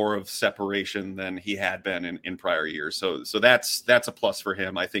getting more of separation than he had been in prior years. So that's a plus for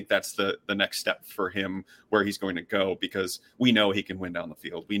him. I think that's the next step for him, where he's going to go, because we know he can win down the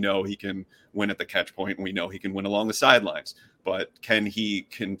field. We know he can win at the catch point, and we know he can win along the sidelines. But can he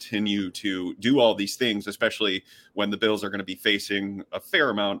continue to do all these things, especially when the Bills are going to be facing a fair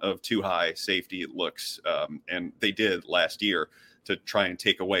amount of too high safety looks? And they did last year, to try and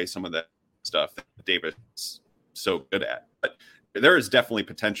take away some of that stuff that Davis is so good at. But there is definitely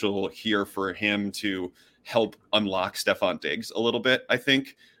potential here for him to help unlock Stefon Diggs a little bit, I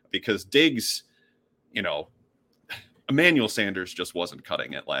think, because Diggs, Emmanuel Sanders just wasn't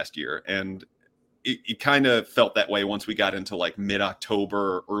cutting it last year. And it kind of felt that way once we got into like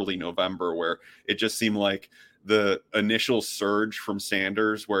mid-October, early November, where it just seemed like the initial surge from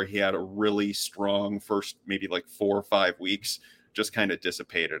Sanders, where he had a really strong first maybe like 4 or 5 weeks, just kind of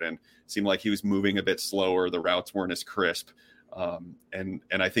dissipated and seemed like he was moving a bit slower. The routes weren't as crisp. And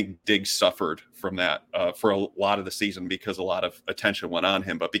I think Diggs suffered from that for a lot of the season, because a lot of attention went on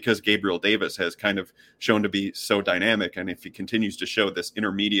him. But because Gabriel Davis has kind of shown to be so dynamic, and if he continues to show this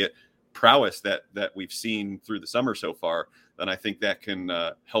intermediate prowess that we've seen through the summer so far, then I think that can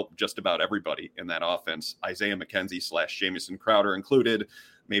help just about everybody in that offense. Isaiah McKenzie / Jamison Crowder included,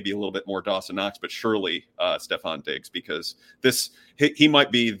 maybe a little bit more Dawson Knox, but surely Stefon Diggs, because he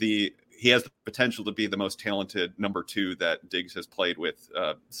might be he has the potential to be the most talented number 2 that Diggs has played with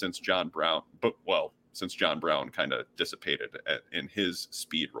since John Brown. Since John Brown kind of dissipated in his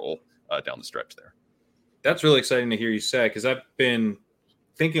speed role down the stretch there. That's really exciting to hear you say, because I've been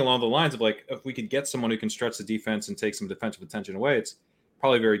thinking along the lines of like, if we could get someone who can stretch the defense and take some defensive attention away, it's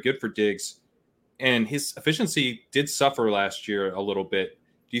probably very good for Diggs. And his efficiency did suffer last year a little bit.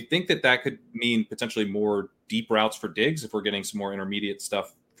 Do you think that could mean potentially more deep routes for Diggs if we're getting some more intermediate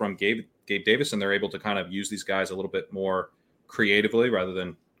stuff from Gabe Davis and they're able to kind of use these guys a little bit more creatively rather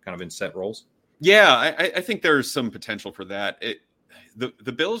than kind of in set roles? Yeah, I think there's some potential for that.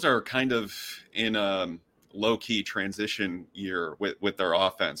 The Bills are kind of in a low-key transition year with their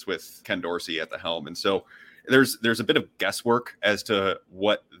offense, with Ken Dorsey at the helm. And so there's a bit of guesswork as to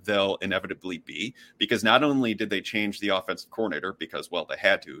what they'll inevitably be, because not only did they change the offensive coordinator because, well, they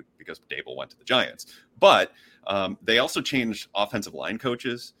had to, because Dable went to the Giants, but they also changed offensive line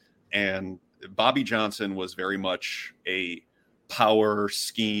coaches. And Bobby Johnson was very much a power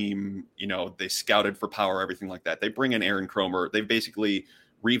scheme. They scouted for power, everything like that. They bring in Aaron Cromer. They basically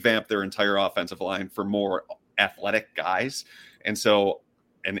revamped their entire offensive line for more athletic guys. And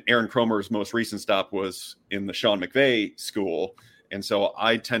Aaron Cromer's most recent stop was in the Sean McVay school. And so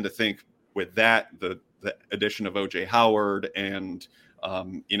I tend to think with that, the addition of OJ Howard and,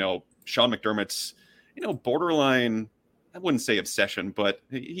 Sean McDermott's, borderline, I wouldn't say obsession, but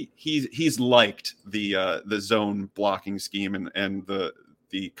he's liked the zone blocking scheme and the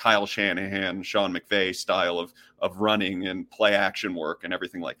Kyle Shanahan, Sean McVay style of running and play action work and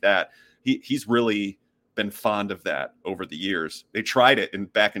everything like that. He's really been fond of that over the years. They tried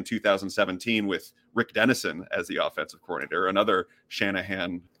it back in 2017 with Rick Dennison as the offensive coordinator, another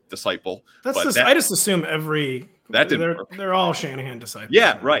Shanahan disciple. I just assume they're all Shanahan disciples.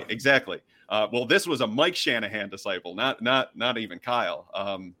 Yeah, right, exactly. Well, this was a Mike Shanahan disciple, not even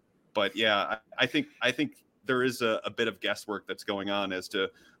Kyle. But yeah, I think there is a bit of guesswork that's going on as to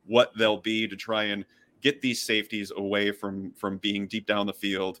what they'll be to try and get these safeties away from being deep down the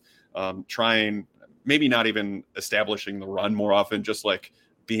field, trying maybe not even establishing the run more often, just like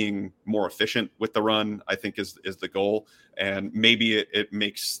being more efficient with the run, I think is the goal. And maybe it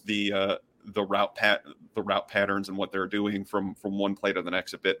makes the route patterns and what they're doing from one play to the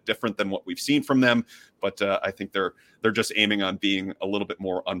next a bit different than what we've seen from them. But I think they're just aiming on being a little bit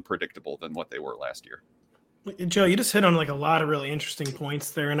more unpredictable than what they were last year. Joe, you just hit on like a lot of really interesting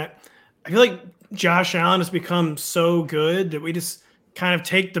points there. And I feel like Josh Allen has become so good that we just kind of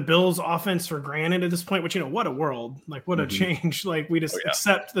take the Bills offense for granted at this point, which, what a world, like what a change. Like we just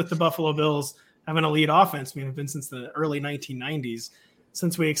accept that the Buffalo Bills have an elite offense. I mean, it's been since the early 1990s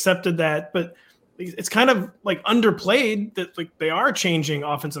since we accepted that, but it's kind of like underplayed that like they are changing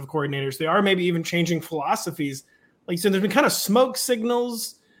offensive coordinators. They are maybe even changing philosophies. Like, so there's been kind of smoke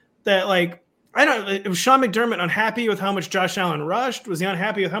signals that like, I don't know, was Sean McDermott unhappy with how much Josh Allen rushed? Was he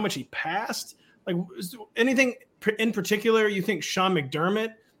unhappy with how much he passed? Like, is there anything in particular you think Sean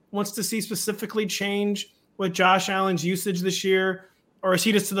McDermott wants to see specifically change with Josh Allen's usage this year? Or is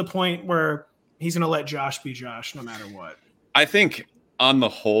he just to the point where he's going to let Josh be Josh no matter what? I think on the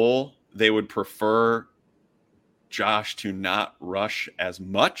whole, they would prefer Josh to not rush as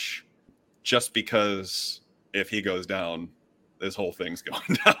much, just because if he goes down, this whole thing's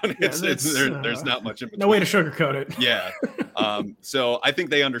going down. There's not much in between. No way to sugarcoat it. Yeah. So I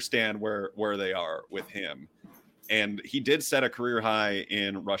think they understand where they are with him. And he did set a career high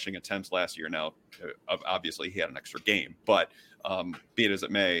in rushing attempts last year. Now, obviously, he had an extra game, but be it as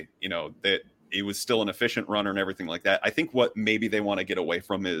it may, that he was still an efficient runner and everything like that. I think what maybe they want to get away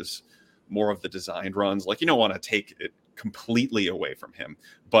from is more of the designed runs. Like, you don't want to take it completely away from him,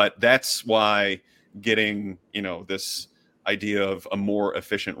 but that's why getting, this idea of a more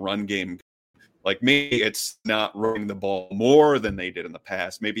efficient run game, like maybe it's not running the ball more than they did in the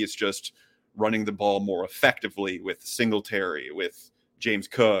past. Maybe it's just running the ball more effectively with Singletary, with James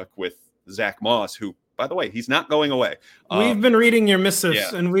Cook, with Zach Moss, who, by the way, he's not going away. We've been reading your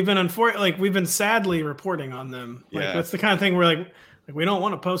missives, and we've been sadly reporting on them. Like, that's the kind of thing where like we don't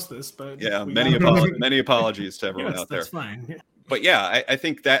want to post this, but many apologies to everyone out there. That's fine. Yeah. But yeah, I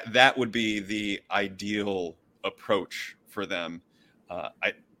think that would be the ideal approach for them.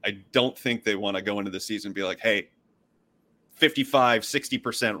 I don't think they want to go into the season and be like, hey,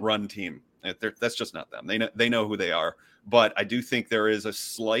 55-60% run team. That's just not them. They know who they are. But I do think there is a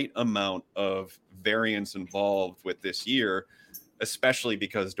slight amount of variance involved with this year, especially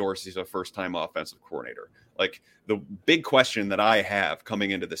because Dorsey's a first-time offensive coordinator. Like, the big question that I have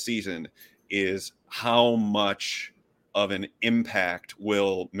coming into the season is how much of an impact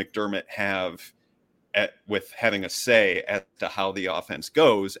will McDermott have with having a say as to how the offense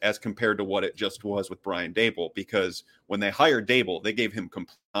goes as compared to what it just was with Brian Daboll, because when they hired Daboll, they gave him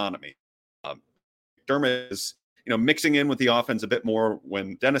complete autonomy. McDermott is, mixing in with the offense a bit more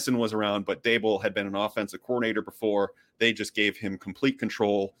when Dennison was around, but Daboll had been an offensive coordinator before. They just gave him complete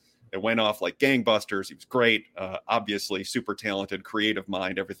control. It went off like gangbusters. He was great, obviously super talented, creative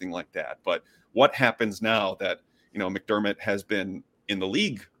mind, everything like that. But what happens now that, McDermott has been in the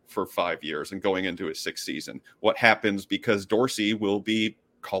league for 5 years and going into his 6th season? What happens because Dorsey will be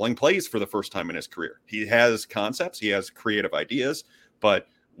calling plays for the first time in his career? He has concepts, he has creative ideas, but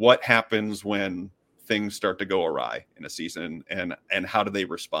what happens when things start to go awry in a season, and how do they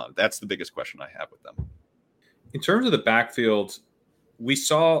respond? That's the biggest question I have with them. In terms of the backfield, we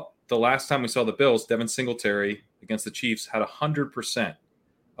saw the last time we saw the Bills, Devin Singletary against the Chiefs had 100%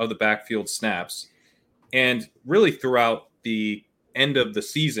 of the backfield snaps, and really throughout the end of the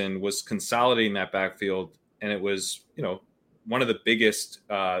season was consolidating that backfield. And it was, one of the biggest,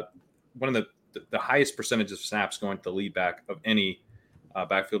 one of the highest percentage of snaps going to the lead back of any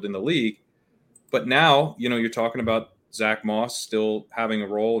backfield in the league. But now, you're talking about Zach Moss still having a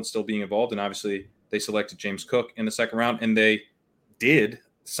role and still being involved. And obviously they selected James Cook in the second round, and they did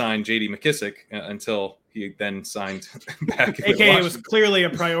sign J.D. McKissick until he then signed back. AKA it was clearly a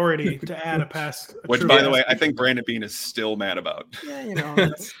priority to add a pass. Which, by the way, I think Brandon Beane is still mad about. Yeah,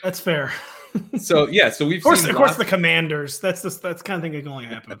 that's fair. So we've of course the Commanders. That's kind of thing that can only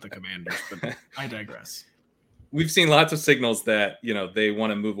happen with the Commanders. But I digress. We've seen lots of signals that they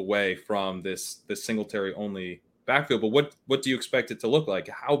want to move away from this Singletary only backfield. But what do you expect it to look like?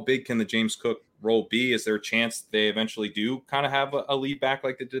 How big can the James Cook role be? Is there a chance they eventually do kind of have a lead back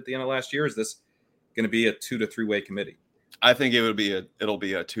like they did at the end of last year? Is this going to be a 2 to 3 way committee? I think it'll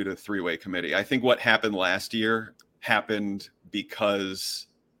be a 2 to 3 way committee. I think what happened last year happened because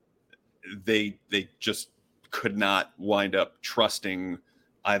they just could not wind up trusting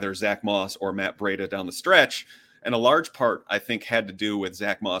either Zach Moss or Matt Breida down the stretch. And a large part, I think, had to do with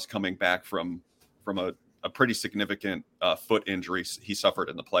Zach Moss coming back from a pretty significant foot injury he suffered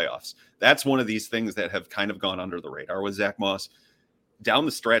in the playoffs. That's one of these things that have kind of gone under the radar with Zach Moss. Down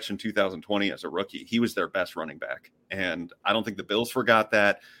the stretch in 2020 as a rookie, he was their best running back. And I don't think the Bills forgot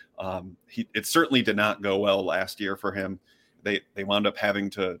that. It certainly did not go well last year for him. They wound up having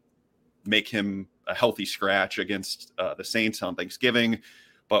to make him a healthy scratch against the Saints on Thanksgiving.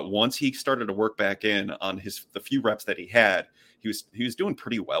 But once he started to work back in on the few reps that he had, he was doing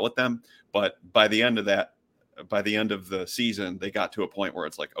pretty well at them. But by the end of the season, they got to a point where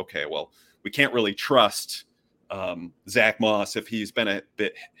it's like, okay, well, we can't really trust Zach Moss if he's been a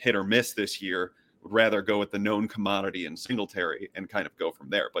bit hit or miss this year. Would rather go with the known commodity in Singletary and kind of go from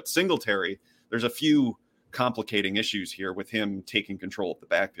there. But Singletary, there's a few complicating issues here with him taking control of the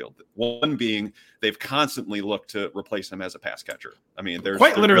backfield. One being they've constantly looked to replace him as a pass catcher. I mean, there's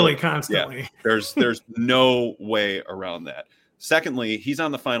literally constantly. Yeah, there's no way around that. Secondly, he's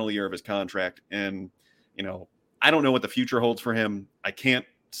on the final year of his contract, and I don't know what the future holds for him. I can't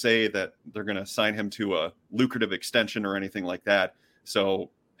say that they're going to sign him to a lucrative extension or anything like that. So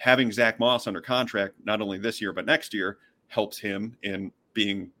having Zach Moss under contract, not only this year, but next year, helps him in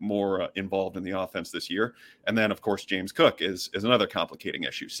being more involved in the offense this year. And then, of course, James Cook is another complicating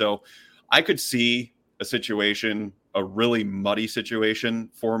issue. So I could see a really muddy situation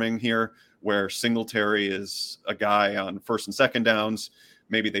forming here where Singletary is a guy on first and second downs.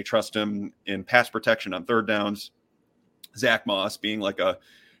 Maybe they trust him in pass protection on third downs. Zach Moss being like a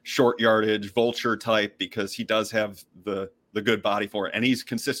short yardage vulture type because he does have the good body for it. And he's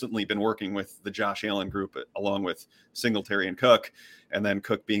consistently been working with the Josh Allen group along with Singletary and Cook, and then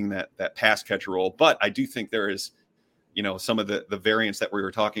Cook being that pass catcher role. But I do think there is, some of the variants that we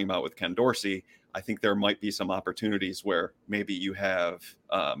were talking about with Ken Dorsey. I think there might be some opportunities where maybe you have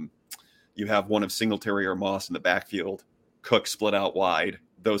one of Singletary or Moss in the backfield, Cook split out wide,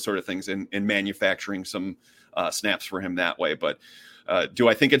 those sort of things, and manufacturing some snaps for him that way. But do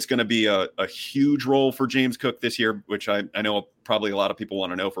I think it's going to be a huge role for James Cook this year, which I know probably a lot of people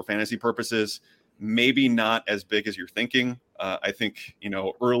want to know for fantasy purposes? Maybe not as big as you're thinking. I think,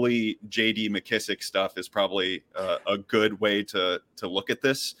 early J.D. McKissick stuff is probably a good way to look at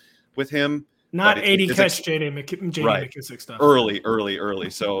this with him. Not 80 catch J.D. McKissick stuff. Early.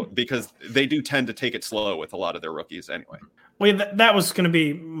 So because they do tend to take it slow with a lot of their rookies anyway. Well, that was going to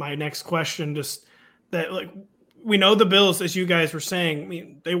be my next question. Just that, we know the Bills, as you guys were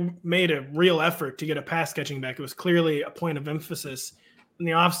saying, they made a real effort to get a pass catching back. It was clearly a point of emphasis in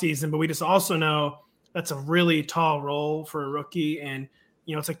the offseason, but we just also know that's a really tall role for a rookie. And,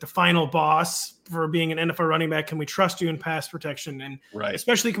 it's like the final boss for being an NFL running back. Can we trust you in pass protection? And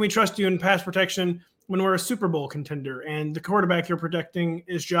especially, can we trust you in pass protection when we're a Super Bowl contender and the quarterback you're protecting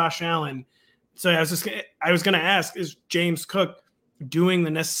is Josh Allen. So I was going to ask, is James Cook doing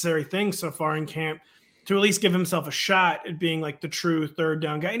the necessary things so far in camp to at least give himself a shot at being like the true third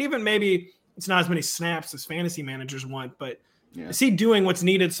down guy? And even maybe it's not as many snaps as fantasy managers want, but is he doing what's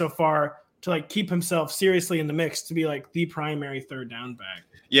needed so far to like keep himself seriously in the mix to be like the primary third down back?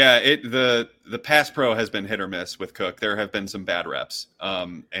 Yeah, the pass pro has been hit or miss with Cook. There have been some bad reps,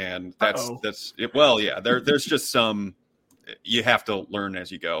 and that's it. Well, yeah, there's just some you have to learn as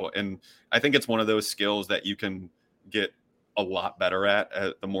you go, and I think it's one of those skills that you can get a lot better at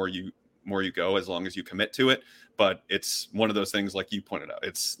the more you go, as long as you commit to it. But it's one of those things, like you pointed out,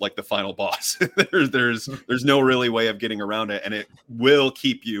 it's like the final boss. there's no really way of getting around it, and it will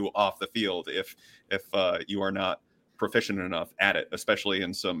keep you off the field if you are not proficient enough at it, especially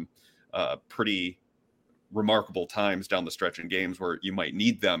in some pretty remarkable times down the stretch in games where you might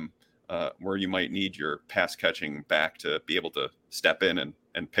need them, where you might need your pass catching back to be able to step in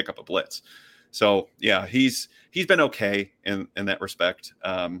and pick up a blitz. So yeah, he's been okay in that respect.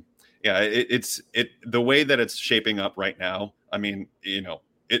 It's the way that it's shaping up right now. I mean,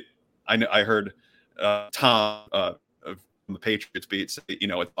 I heard Tom from the Patriots beat say,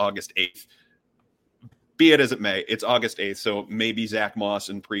 it's August 8th. Be it as it may, it's August 8th, so maybe Zach Moss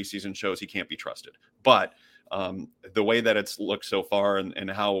in preseason shows he can't be trusted. But the way that it's looked so far and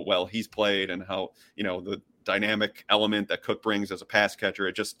how well he's played and how, the dynamic element that Cook brings as a pass catcher,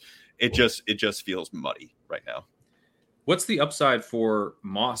 it just feels muddy right now. What's the upside for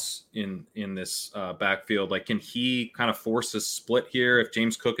Moss in this backfield? Like, can he kind of force a split here if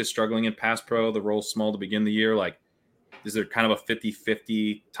James Cook is struggling in pass pro, the role's small to begin the year? Like, is there kind of a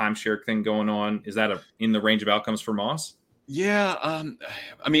 50-50 timeshare thing going on? Is that in the range of outcomes for Moss? Yeah.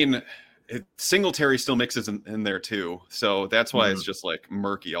 I mean, Singletary still mixes in there too. So that's why it's just like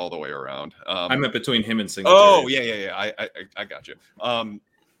murky all the way around. I meant between him and Singletary. Oh, yeah. I got you.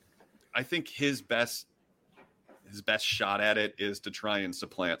 I think his best shot at it is to try and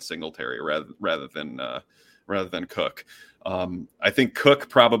supplant Singletary rather than Cook. I think Cook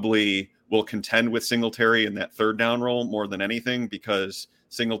probably will contend with Singletary in that third down role more than anything, because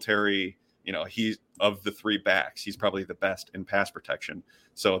Singletary, he's of the three backs, he's probably the best in pass protection.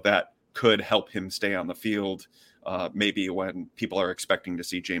 So that could help him stay on the field, maybe when people are expecting to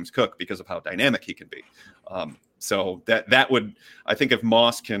see James Cook because of how dynamic he can be. So that would, I think, if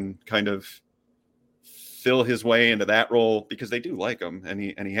Moss can kind of fill his way into that role, because they do like him and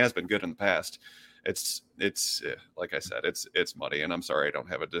he has been good in the past. It's like I said, it's muddy, and I'm sorry I don't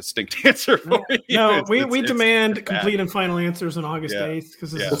have a distinct answer for you. No, we demand complete and final ansers on August 8th,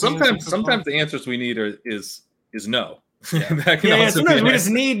 because well, sometimes the answers we need is no. Sometimes we just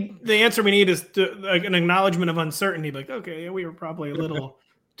need the answer we need is like an acknowledgement of uncertainty. Like, okay, we were probably a little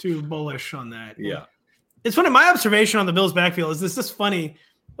too bullish on that. Yeah, it's funny. My observation on the Bills' backfield is this is funny.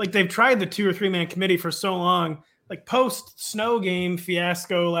 Like, they've tried the 2 or 3 man committee for so long. Like, post snow game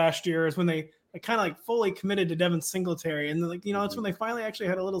fiasco last year is when they kind of like fully committed to Devin Singletary, and like, it's when they finally actually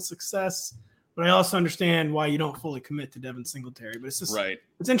had a little success. But I also understand why you don't fully commit to Devin Singletary. But it's just right.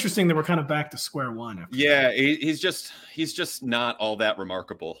 It's interesting that we're kind of back to square one. Yeah, he's just not all that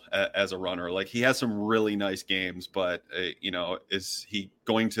remarkable as a runner. Like, he has some really nice games, but is he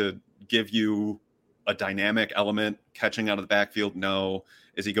going to give you a dynamic element catching out of the backfield? No.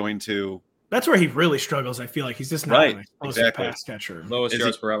 Is he going to? That's where he really struggles. I feel like he's just not an explosive pass catcher. Lowest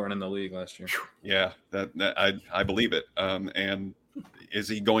yards per hour in the league last year. Yeah, that I believe it. And is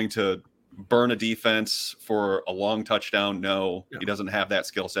he going to burn a defense for a long touchdown? No, he doesn't have that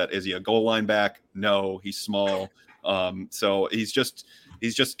skill set. Is he a goal line back? No, he's small. So he's just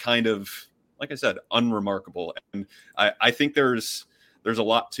kind of, like I said, unremarkable. And I think there's a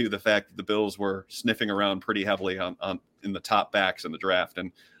lot to the fact that the Bills were sniffing around pretty heavily on in the top backs in the draft.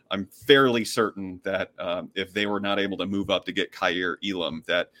 And I'm fairly certain that if they were not able to move up to get Kaiir Elam,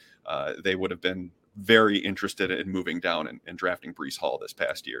 that they would have been very interested in moving down and drafting Breece Hall this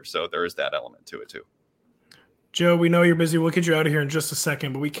past year. So there is that element to it too. Joe, we know you're busy. We'll get you out of here in just a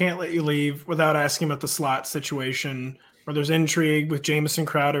second, but we can't let you leave without asking about the slot situation where there's intrigue with Jamison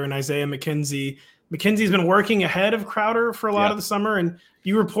Crowder and Isaiah McKenzie. McKenzie's been working ahead of Crowder for a lot of the summer, and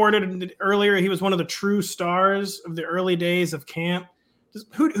you reported earlier he was one of the true stars of the early days of camp.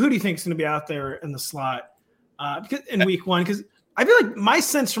 Who do you think is going to be out there in the slot in week one? Because I feel like my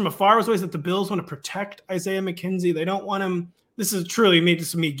sense from afar was always that the Bills want to protect Isaiah McKenzie. They don't want him. This is truly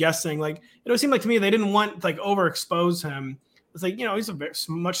me guessing. Like, it would seem like to me they didn't want like overexpose him. It's like, he's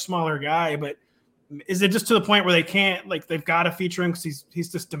a much smaller guy, but is it just to the point where they can't, like, they've got to feature him because he's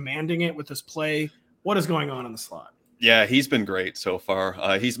just demanding it with his play? What is going on in the slot? Yeah, he's been great so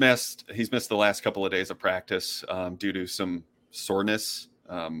far. He's missed the last couple of days of practice due to some soreness.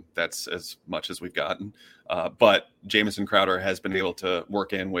 That's as much as we've gotten. But Jamison Crowder has been able to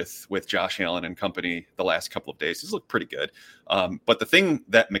work in with Josh Allen and company the last couple of days. He's looked pretty good. But the thing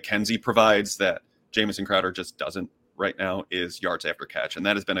that McKenzie provides that Jamison Crowder just doesn't right now is yards after catch. And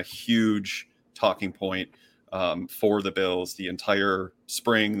that has been a huge talking point for the Bills the entire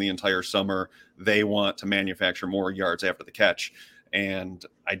spring, the entire summer. They want to manufacture more yards after the catch. And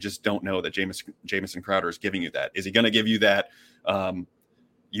I just don't know that Jamison Crowder is giving you that. Is he going to give you that?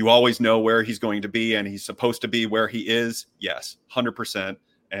 You always know where he's going to be, and he's supposed to be where he is. Yes, 100%.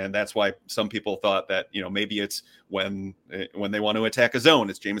 And that's why some people thought that, maybe it's when they want to attack a zone,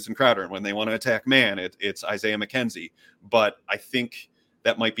 it's Jamison Crowder. And when they want to attack man, it's Isaiah McKenzie. But I think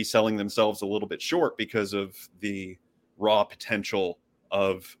that might be selling themselves a little bit short because of the raw potential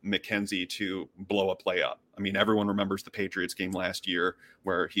of McKenzie to blow a play up. I mean, everyone remembers the Patriots game last year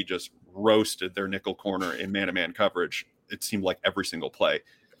where he just roasted their nickel corner in man-to-man coverage. It seemed like every single play.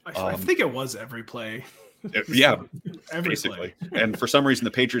 I think it was every play. Yeah, every basically. play. And for some reason,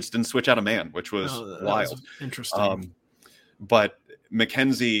 the Patriots didn't switch out a man, which was wild. Was interesting. But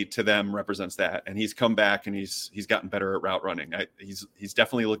McKenzie to them represents that, and he's come back and he's gotten better at route running. He's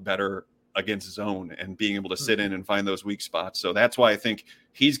definitely looked better against zone and being able to sit in and find those weak spots. So that's why I think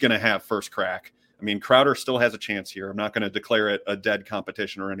he's going to have first crack. I mean, Crowder still has a chance here. I'm not going to declare it a dead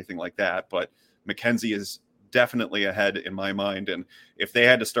competition or anything like that, but McKenzie is definitely ahead in my mind. And if they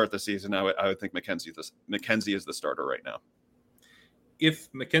had to start the season, I would think McKenzie is the starter right now. If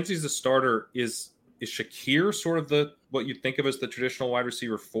McKenzie's the starter, is Shakir sort of what you think of as the traditional wide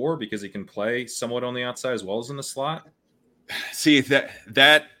receiver 4 because he can play somewhat on the outside as well as in the slot? See, that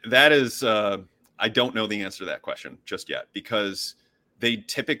is I don't know the answer to that question just yet because they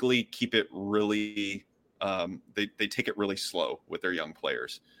typically keep it really they take it really slow with their young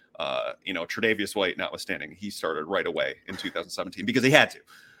players. Tre'Davious White notwithstanding, he started right away in 2017 because he had to.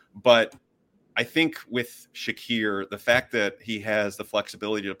 But I think with Shakir, the fact that he has the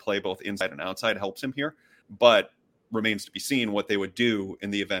flexibility to play both inside and outside helps him here, but remains to be seen what they would do in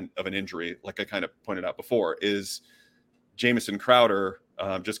the event of an injury. Like I kind of pointed out before, is Jamison Crowder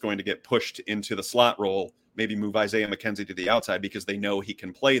just going to get pushed into the slot role, maybe move Isaiah McKenzie to the outside because they know he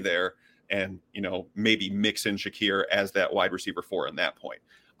can play there and, maybe mix in Shakir as that wide receiver 4 in that point.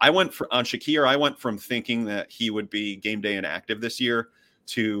 On Shakir, I went from thinking that he would be game day inactive this year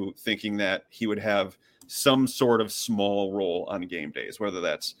to thinking that he would have some sort of small role on game days, whether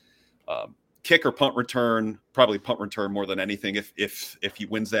that's kick or punt return, probably punt return more than anything if he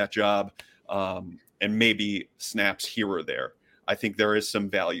wins that job, and maybe snaps here or there. I think there is some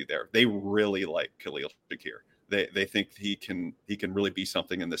value there. They really like Khalil Shakir. They think he can really be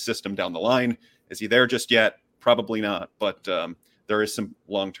something in the system down the line. Is he there just yet? Probably not, but there is some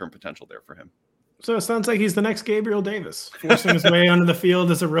long-term potential there for him. So it sounds like he's the next Gabriel Davis, forcing his way onto the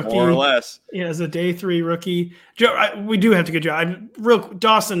field as a rookie. More or less. Yeah, as a day 3 rookie. Joe, we do have to get Joe.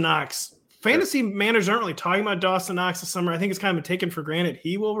 Dawson Knox. Fantasy managers aren't really talking about Dawson Knox this summer. I think it's kind of taken for granted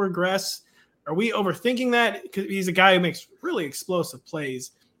he will regress. Are we overthinking that? Because he's a guy who makes really explosive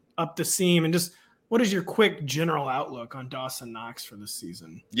plays up the seam. And just what is your quick general outlook on Dawson Knox for this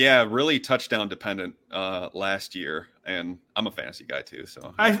season? Yeah, really touchdown dependent last year. And I'm a fantasy guy too,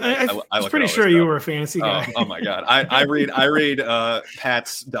 so I was pretty sure you were a fantasy guy. Oh my god, I read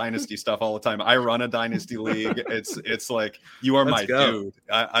Pat's dynasty stuff all the time. I run a dynasty league. It's like you are my dude.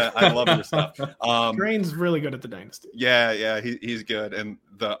 I love your stuff. Grain's really good at the dynasty. Yeah, he's good. And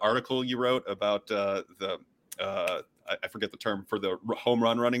the article you wrote about I forget the term for the home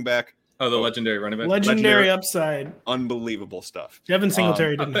run running back. Oh, the legendary running back. Legendary upside. Unbelievable stuff. Devin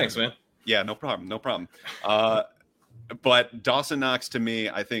Singletary didn't. Thanks, man. Yeah, no problem. But Dawson Knox, to me,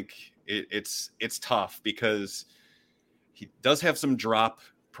 I think it's tough because he does have some drop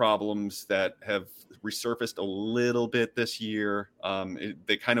problems that have resurfaced a little bit this year.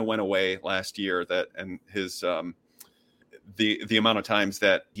 They kind of went away last year. And his the amount of times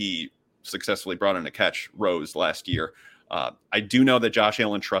that he successfully brought in a catch rose last year. I do know that Josh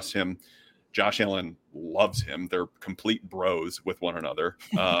Allen trusts him. Josh Allen loves him. They're complete bros with one another,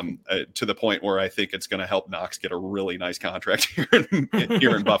 to the point where I think it's going to help Knox get a really nice contract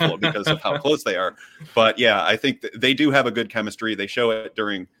here in Buffalo because of how close they are. But yeah, I think they do have a good chemistry. They show it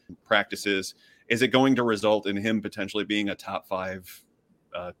during practices. Is it going to result in him potentially being a top 5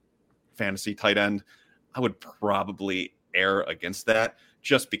 fantasy tight end? I would probably err against that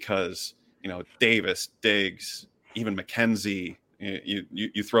just because, Davis, Diggs, even McKenzie,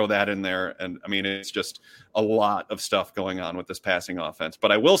 You throw that in there, and I mean, it's just a lot of stuff going on with this passing offense.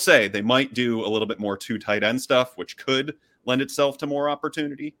 But I will say they might do a little bit more 2 tight end stuff, which could lend itself to more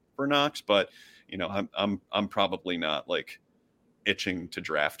opportunity for Knox. But I'm probably not like itching to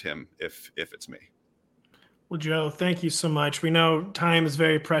draft him if it's me. Well, Joe, thank you so much. We know time is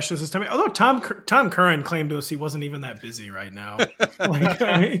very precious this time. Although Tom Curran claimed to us he wasn't even that busy right now.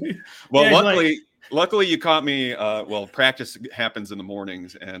 Luckily you caught me. Practice happens in the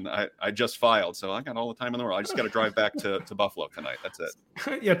mornings, and I just filed, so I got all the time in the world. I just got to drive back to Buffalo tonight. That's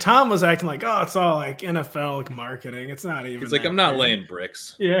it. Yeah, Tom was acting like, oh, it's all like NFL marketing. It's not even. It's like I'm not laying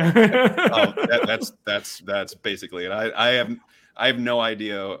bricks. Yeah. That's basically it. I have no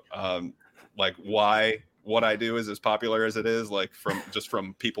idea like why what I do is as popular as it is, like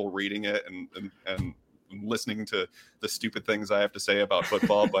from people reading it and listening to the stupid things I have to say about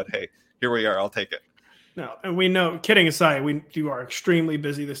football. But hey, here we are. I'll take it. No, and we know, kidding aside, you are extremely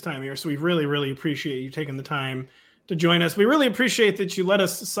busy this time of year. So we really, really appreciate you taking the time to join us. We really appreciate that you let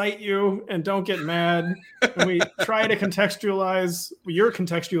us cite you and don't get mad. And we try to contextualize your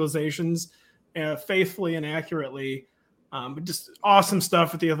contextualizations faithfully and accurately. But just awesome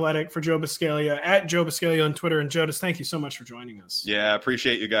stuff with The Athletic for Joe Buscaglia at Joe Buscaglia on Twitter. And Joe, just thank you so much for joining us. Yeah, I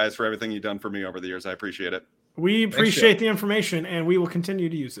appreciate you guys for everything you've done for me over the years. I appreciate it. We appreciate the information, and we will continue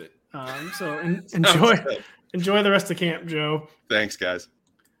to use it. So enjoy the rest of camp, Joe. Thanks, guys.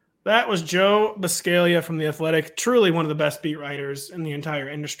 That was Joe Buscaglia from The Athletic. Truly one of the best beat writers in the entire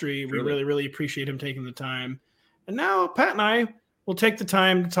industry. We really, really appreciate him taking the time. And now Pat and I will take the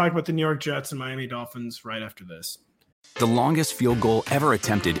time to talk about the New York Jets and Miami Dolphins right after this. The longest field goal ever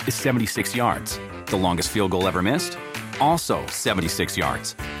attempted is 76 yards. The longest field goal ever missed? Also 76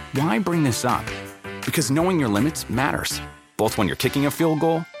 yards. Why bring this up? Because knowing your limits matters, both when you're kicking a field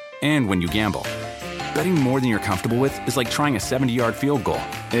goal and when you gamble. Betting more than you're comfortable with is like trying a 70-yard field goal.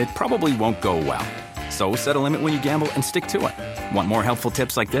 It probably won't go well. So set a limit when you gamble and stick to it. Want more helpful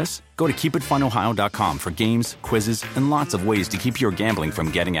tips like this? Go to keepitfunohio.com for games, quizzes, and lots of ways to keep your gambling from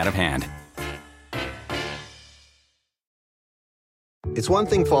getting out of hand. It's one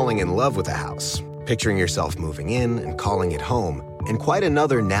thing falling in love with a house, picturing yourself moving in and calling it home, and quite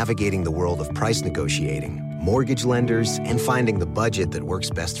another navigating the world of price negotiating, mortgage lenders, and finding the budget that works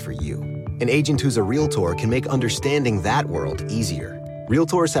best for you. An agent who's a Realtor can make understanding that world easier.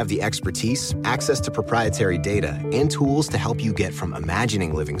 Realtors have the expertise, access to proprietary data, and tools to help you get from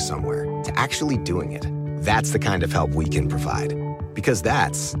imagining living somewhere to actually doing it. That's the kind of help we can provide. Because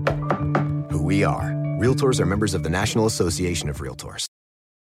that's who we are. Realtors are members of the National Association of Realtors.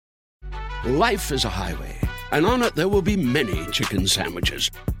 Life is a highway, and on it there will be many chicken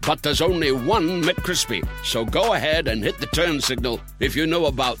sandwiches. But there's only one McCrispy. So go ahead and hit the turn signal if you know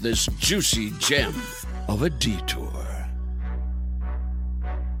about this juicy gem of a detour.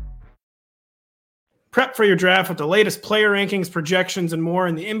 Prep for your draft with the latest player rankings, projections, and more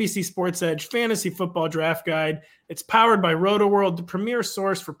in the NBC Sports Edge Fantasy Football Draft Guide. It's powered by RotoWorld, the premier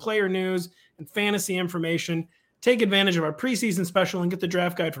source for player news and fantasy information. Take advantage of our preseason special and get the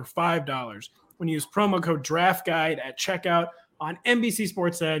draft guide for $5 when you use promo code DRAFTGUIDE at checkout on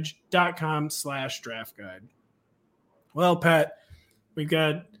NBCSportsEdge.com/draft guide. Well, Pat, we've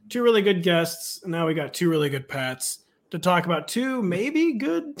got two really good guests, and now we got two really good Pats to talk about two maybe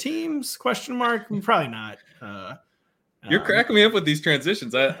good teams, ? Probably not. You're cracking me up with these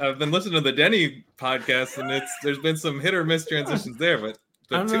transitions. I've been listening to the Denny podcast, and there's been some hit or miss transitions there, but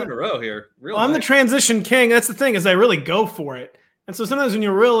two in a row here. I'm the transition king. That's the thing, is I really go for it. And so sometimes when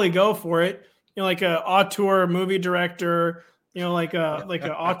you really go for it, like a auteur movie director, like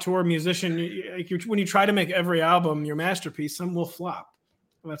a auteur musician, when you try to make every album your masterpiece, some will flop.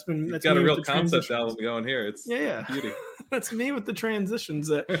 That's got a real concept album going here. It's beauty. That's me with the transitions.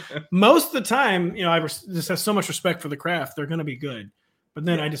 Most of the time, I just have so much respect for the craft. They're going to be good. But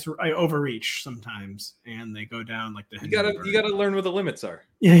then I overreach sometimes, and they go down like the. You gotta learn where the limits are.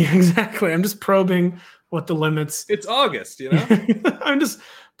 Yeah, exactly. I'm just probing what the limits. It's August, I'm just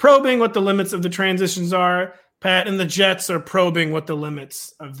probing what the limits of the transitions are. Pat and the Jets are probing what the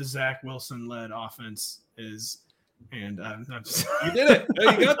limits of the Zach Wilson-led offense is, and I'm just. You did it.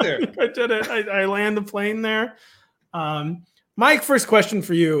 Oh, you got there. I did it. I land the plane there. My first question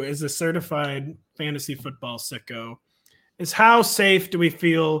for you is a certified fantasy football sicko. Is how safe do we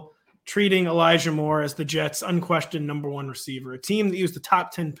feel treating Elijah Moore as the Jets' unquestioned number one receiver, a team that used the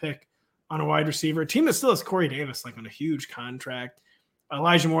top 10 pick on a wide receiver, a team that still has Corey Davis on a huge contract,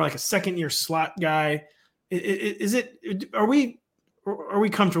 Elijah Moore like a second-year slot guy. Are we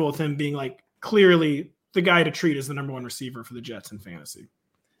comfortable with him being clearly the guy to treat as the number one receiver for the Jets in fantasy?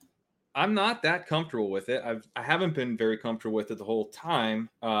 I'm not that comfortable with it. I haven't been very comfortable with it the whole time.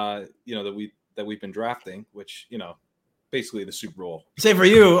 That we've been drafting, which basically the Super Bowl. Say for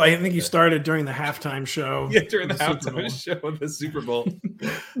you, I think you started during the halftime show. Yeah, during the halftime show of the Super Bowl.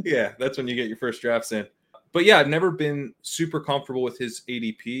 Yeah, that's when you get your first drafts in. But yeah, I've never been super comfortable with his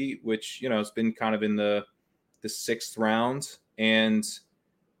ADP, which has been kind of in the 6th round, and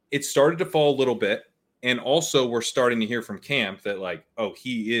it started to fall a little bit. And also, we're starting to hear from camp that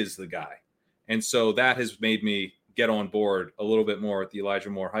he is the guy, and so that has made me get on board a little bit more with the Elijah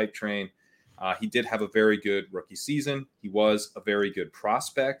Moore hype train. He did have a very good rookie season. He was a very good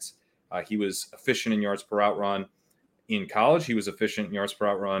prospect. He was efficient in yards per route run in college. He was efficient in yards per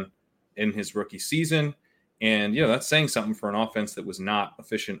route run in his rookie season. And, that's saying something for an offense that was not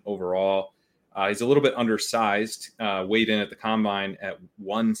efficient overall. He's a little bit undersized, weighed in at the combine at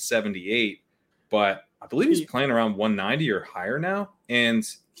 178, but I believe he's playing around 190 or higher now. And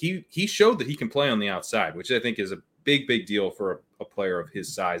he showed that he can play on the outside, which I think is a big, big deal for a player of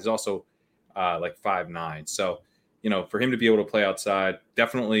his size. He's also 5'9". So, for him to be able to play outside,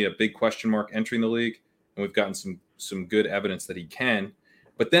 definitely a big question mark entering the league. And we've gotten some good evidence that he can.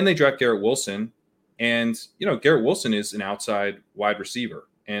 But then they draft Garrett Wilson. And, Garrett Wilson is an outside wide receiver.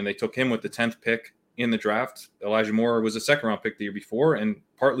 And they took him with the 10th pick in the draft. Elijah Moore was a 2nd-round pick the year before, and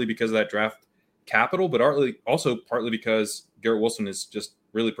partly because of that draft capital, but partly because Garrett Wilson is just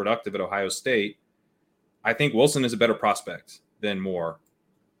really productive at Ohio State. I think Wilson is a better prospect than Moore.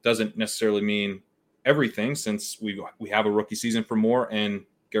 Doesn't necessarily mean everything, since we have a rookie season for Moore, and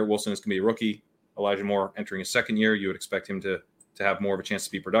Garrett Wilson is going to be a rookie. Elijah Moore entering his 2nd year, you would expect him to have more of a chance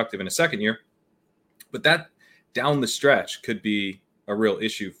to be productive in his 2nd year. But that down the stretch could be a real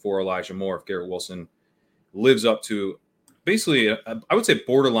issue for Elijah Moore if Garrett Wilson lives up to basically, I would say,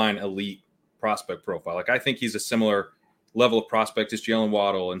 borderline elite prospect profile. I think he's a similar level of prospect as Jaylen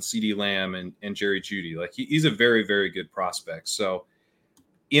Waddle and CeeDee Lamb and Jerry Jeudy. He's a very, very good prospect. So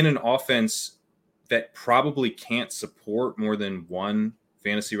in an offense that probably can't support more than one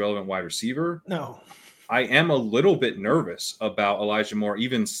fantasy relevant wide receiver, no, I am a little bit nervous about Elijah Moore,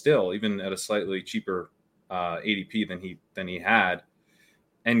 even at a slightly cheaper ADP than he had.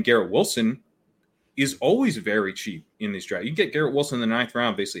 And Garrett Wilson is always very cheap in these drafts. You can get Garrett Wilson in the 9th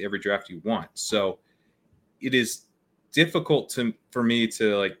round, basically every draft you want. So it is difficult for me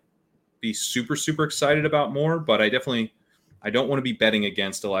to be super, super excited about Moore, but I don't want to be betting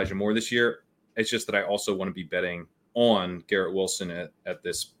against Elijah Moore this year. It's just that I also want to be betting on Garrett Wilson at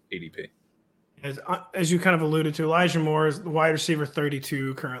this ADP. As you kind of alluded to, Elijah Moore is the wide receiver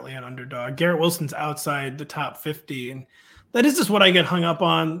 32 currently at Underdog. Garrett Wilson's outside the top 50. And that is just what I get hung up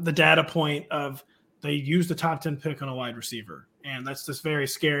on, the data point of they use the top 10 pick on a wide receiver. And that's just very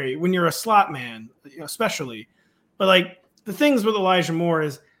scary when you're a slot man, especially. But the things with Elijah Moore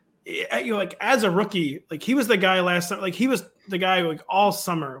is, as a rookie, he was the guy last summer. He was the guy who all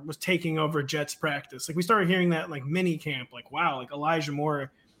summer was taking over Jets practice. We started hearing that mini camp, wow, Elijah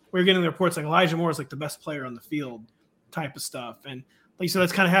Moore. We were getting the reports Elijah Moore is the best player on the field type of stuff. And so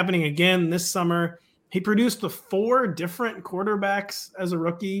that's kind of happening again this summer. He produced the 4 different quarterbacks as a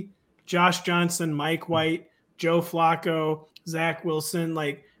rookie: Josh Johnson, Mike White, Joe Flacco, Zach Wilson.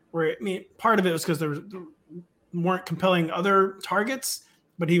 Part of it was because there weren't compelling other targets,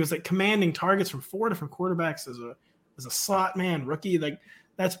 but he was commanding targets from 4 different quarterbacks as a slot man rookie.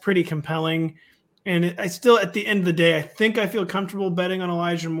 That's pretty compelling. And I still, at the end of the day, I think I feel comfortable betting on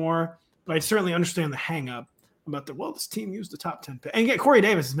Elijah Moore, but I certainly understand the hang up about this team used the top 10 pick. And yet Corey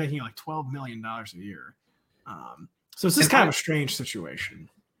Davis is making $12 million a year. So it's just kind of a strange situation.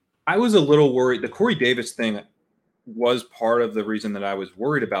 I was a little worried. The Corey Davis thing was part of the reason that I was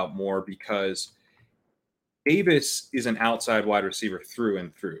worried about Moore, because Davis is an outside wide receiver through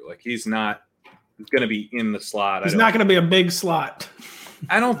and through. He's not going to be in the slot. He's not going to be a big slot.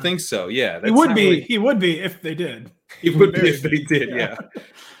 I don't think so. Yeah, he would be. He would be if they did. He would be if they did. Yeah.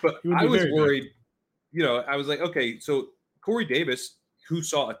 But I was worried. I was okay. So Corey Davis, who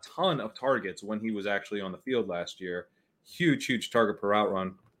saw a ton of targets when he was actually on the field last year, huge target per route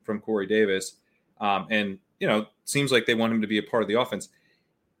run from Corey Davis, and seems like they want him to be a part of the offense.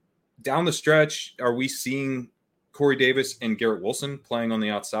 Down the stretch, are we seeing Corey Davis and Garrett Wilson playing on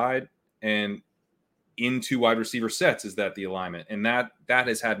the outside and into wide receiver sets? Is that the alignment? And that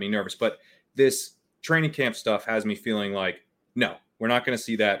has had me nervous. But this training camp stuff has me feeling no, we're not going to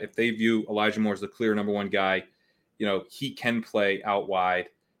see that. If they view Elijah Moore as the clear number 1 guy, he can play out wide.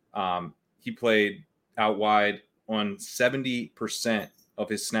 He played out wide on 70% of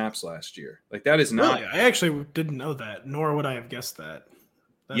his snaps last year. That is not. Really? I actually didn't know that, nor would I have guessed that.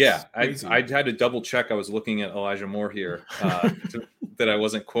 I had to double check. I was looking at Elijah Moore here that I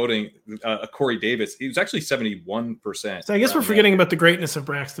wasn't quoting Corey Davis. He was actually 71%. So I guess we're forgetting about the greatness of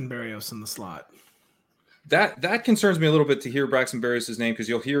Braxton Berrios in the slot. That concerns me a little bit to hear Braxton Berrios' name, because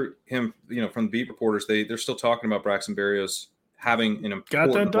you'll hear him, from the beat reporters. They're still talking about Braxton Berrios having an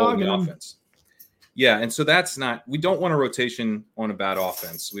important role in the offense. Yeah, and so that's not. We don't want a rotation on a bad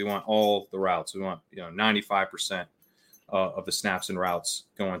offense. We want all the routes. We want 95% of the snaps and routes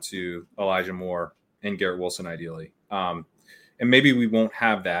going to Elijah Moore and Garrett Wilson, ideally. And maybe we won't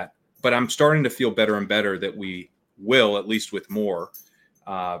have that, but I'm starting to feel better and better that we will, at least with Moore,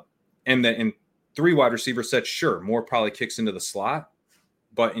 and that in 3 wide receiver sets, sure, Moore probably kicks into the slot,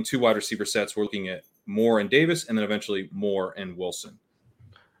 but in 2 wide receiver sets, we're looking at Moore and Davis, and then eventually Moore and Wilson.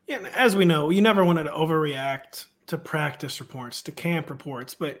 Yeah, and as we know, you never wanted to overreact to practice reports, to camp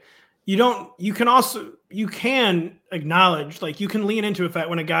reports, but you can acknowledge, like, you can lean into a fact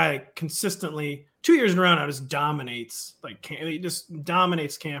when a guy consistently 2 years in a row now just dominates, he just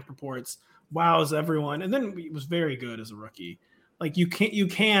dominates camp reports, wows everyone, and then he was very good as a rookie. Like, you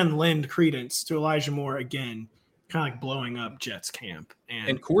can lend credence to Elijah Moore again, kind of like blowing up Jets camp.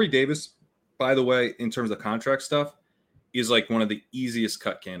 And Corey Davis, by the way, in terms of contract stuff, is like one of the easiest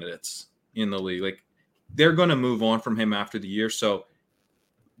cut candidates in the league. Like, they're going to move on from him after the year. So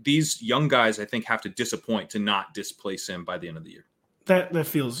these young guys, I think, have to disappoint to not displace him by the end of the year. That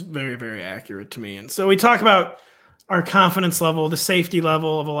feels very, very accurate to me. And so we talk about our confidence level, the safety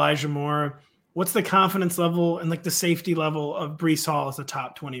level of Elijah Moore. What's the confidence level and the safety level of Breece Hall as a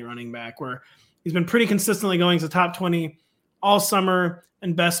top 20 running back, where he's been pretty consistently going as a top 20 all summer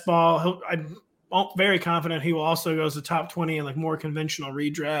in best ball. I'm very confident he will also go as a top 20 in more conventional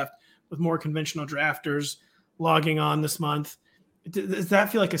redraft with more conventional drafters logging on this month. Does that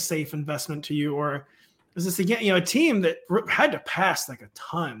feel like a safe investment to you? Or is this, again, a team that had to pass a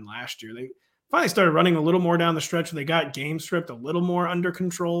ton last year? They finally started running a little more down the stretch when they got game script a little more under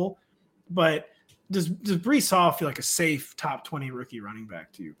control. But does Breece Hall feel like a safe top 20 rookie running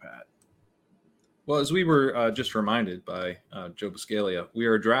back to you, Pat? Well, as we were just reminded by Joe Buscaglia, we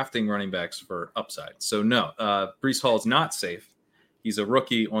are drafting running backs for upside. So no, Breece Hall is not safe. He's a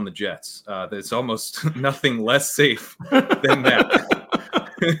rookie on the Jets. There's almost nothing less safe than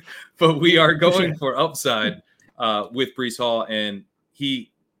that. But we are going for upside with Breece Hall, and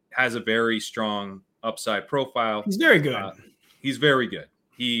he has a very strong upside profile. He's very good. He's very good.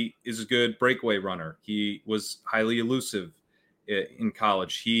 He is a good breakaway runner. He was highly elusive in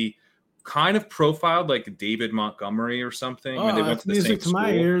college. He kind of profiled like David Montgomery or something when they went to the same school.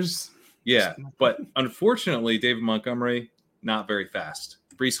 My ears. Yeah, but unfortunately, David Montgomery, not very fast.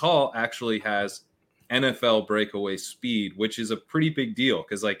 Breece Hall actually has NFL breakaway speed, which is a pretty big deal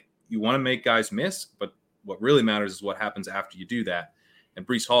because, you want to make guys miss, but what really matters is what happens after you do that. And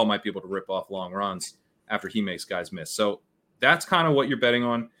Breece Hall might be able to rip off long runs after he makes guys miss. So that's kind of what you're betting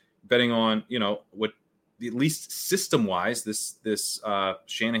on. What at least system-wise, this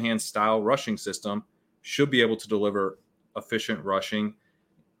Shanahan-style rushing system should be able to deliver efficient rushing.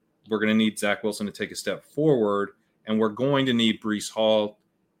 We're going to need Zach Wilson to take a step forward, and we're going to need Breece Hall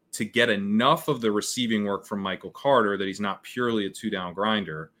to get enough of the receiving work from Michael Carter that he's not purely a two-down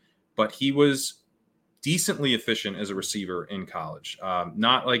grinder, but he was decently efficient as a receiver in college.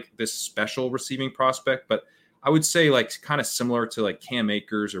 Not like this special receiving prospect, but I would say kind of similar to Cam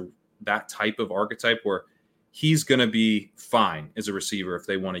Akers or that type of archetype where he's going to be fine as a receiver if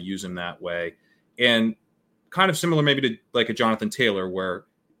they want to use him that way. And kind of similar maybe to a Jonathan Taylor, where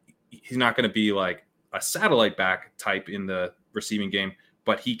he's not going to be like a satellite back type in the receiving game,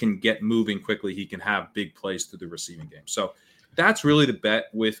 but he can get moving quickly. He can have big plays through the receiving game. So that's really the bet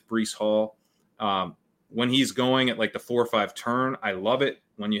with Breece Hall. When he's going at the 4 or 5 turn, I love it.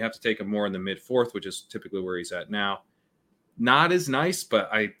 When you have to take him more in the mid 4th, which is typically where he's at now, not as nice, but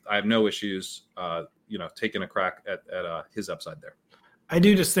I have no issues, taking a crack at his upside there. I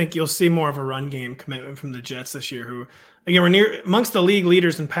do just think you'll see more of a run game commitment from the Jets this year, who, again, were amongst the league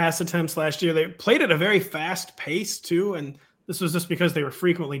leaders in pass attempts last year. They played at a very fast pace too, and this was just because they were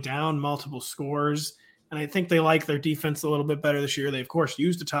frequently down multiple scores. And I think they like their defense a little bit better this year. They, of course,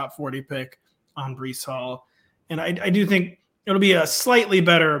 used a top 40 pick on Breece Hall. And I do think it'll be a slightly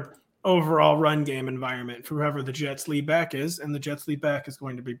better overall run game environment for whoever the Jets lead back is, and the Jets lead back is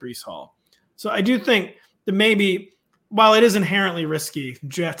going to be Breece Hall. So I do think that maybe, while it is inherently risky,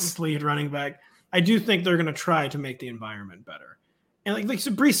 Jets lead running back, I do think they're going to try to make the environment better. And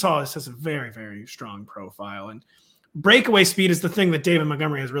so Breece Hall has a very, very strong profile, and breakaway speed is the thing that David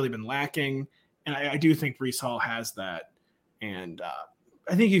Montgomery has really been lacking. And I do think Breece Hall has that. And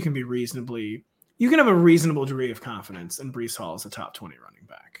I think you can have a reasonable degree of confidence in Breece Hall as a top 20 running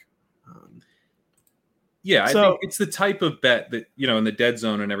back. Yeah, I think it's the type of bet that, in the dead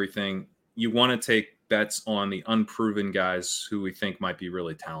zone and everything, you want to take bets on the unproven guys who we think might be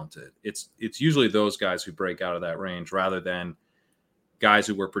really talented. It's usually those guys who break out of that range rather than guys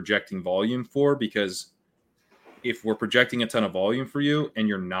who we're projecting volume for, because if we're projecting a ton of volume for you and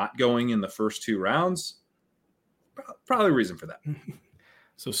you're not going in the first 2 rounds, probably a reason for that.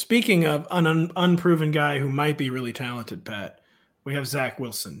 So speaking of an unproven guy who might be really talented, Pat, we have Zach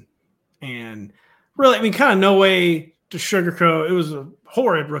Wilson. And really, kind of no way to sugarcoat. It was a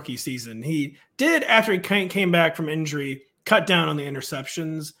horrid rookie season. He did, after he came back from injury, cut down on the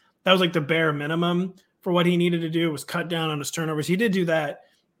interceptions. That was like the bare minimum for what he needed to do, was cut down on his turnovers. He did do that,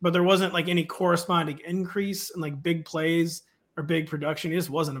 but there wasn't like any corresponding increase in like big plays or big production. He just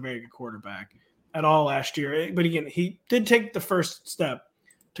wasn't a very good quarterback at all last year. But again, he did take the first step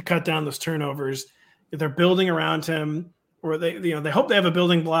to cut down those turnovers. They're building around him, or they hope they have a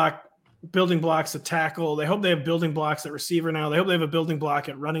building blocks at tackle. They hope they have building blocks at receiver now. They hope they have a building block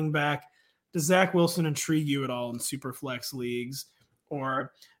at running back. Does Zach Wilson intrigue you at all in super flex leagues?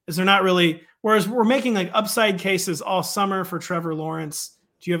 Or is there not really, whereas we're making like upside cases all summer for Trevor Lawrence,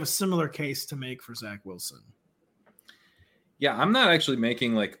 do you have a similar case to make for Zach Wilson? Yeah, I'm not actually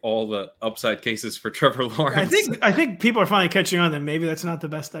making like all the upside cases for Trevor Lawrence. I think people are finally catching on that maybe that's not the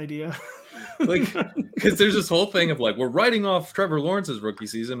best idea. Like, because there's this whole thing of like, we're writing off Trevor Lawrence's rookie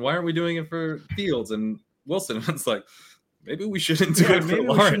season. Why aren't we doing it for Fields and Wilson? And it's like, maybe we shouldn't do it for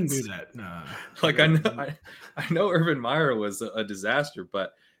Lawrence. We shouldn't do that. No. Like, I know Urban Meyer was a disaster,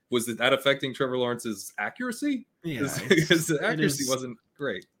 but was that affecting Trevor Lawrence's accuracy? Yeah, because the accuracy wasn't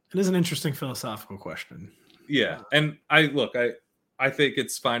great. It is an interesting philosophical question. Yeah, and I think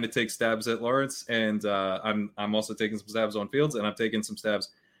it's fine to take stabs at Lawrence, and I'm also taking some stabs on Fields, and I'm taking some stabs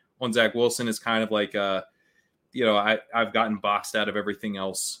on Zach Wilson. Is kind of like I've gotten boxed out of everything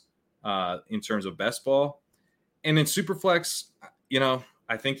else in terms of best ball, and in Superflex,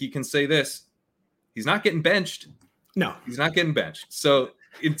 I think you can say this: he's not getting benched. No, he's not getting benched. So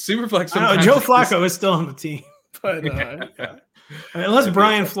in Superflex, Joe Flacco is still on the team, but yeah. Unless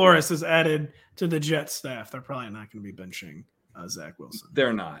Brian Flores is added to the Jets staff, they're probably not going to be benching Zach Wilson.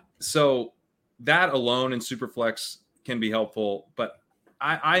 They're not. So that alone in Superflex can be helpful, but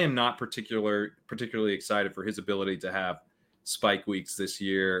I am not particularly excited for his ability to have spike weeks this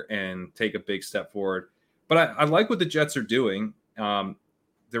year and take a big step forward. But I like what the Jets are doing.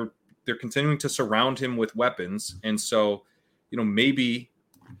 They're continuing to surround him with weapons, and so maybe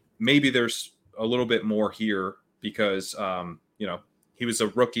there's a little bit more here because he was a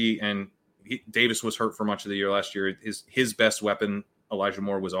rookie and Davis was hurt for much of the year last year. His best weapon, Elijah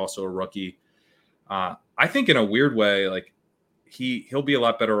Moore, was also a rookie. I think in a weird way, like he'll be a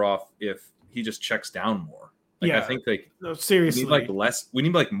lot better off if he just checks down more. Like, I think seriously, we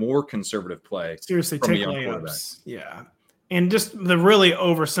need more conservative play. Seriously, take layups. Yeah. And just the really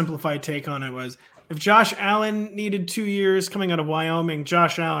oversimplified take on it was, if Josh Allen needed 2 years coming out of Wyoming,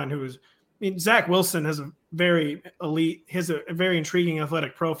 Josh Allen, Zach Wilson has a very elite, a very intriguing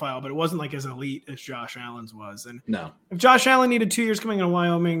athletic profile, but it wasn't like as elite as Josh Allen's was. And no, if Josh Allen needed 2 years coming out of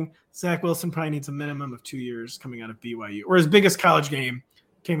Wyoming, Zach Wilson probably needs a minimum of 2 years coming out of BYU, or his biggest college game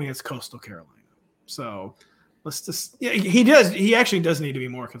came against Coastal Carolina. So let's just, he actually does need to be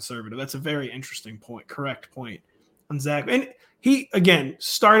more conservative. That's a very interesting point, correct point on Zach. And he, again,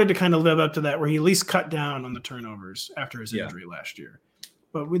 started to kind of live up to that, where he at least cut down on the turnovers after his injury last year.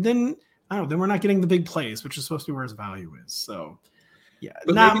 But then we're not getting the big plays, which is supposed to be where his value is. So, yeah.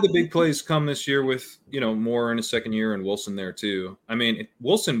 But maybe the big plays come this year with, Moore in his second year and Wilson there too. I mean,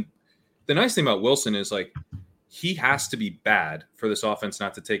 Wilson, the nice thing about Wilson is like, he has to be bad for this offense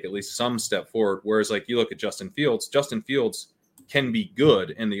not to take at least some step forward. Whereas like you look at Justin Fields can be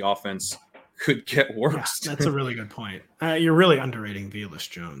good and the offense could get worse. Yeah, that's a really good point. You're really underrating Velus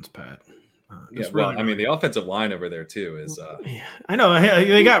Jones, Pat. The offensive line over there too is. I know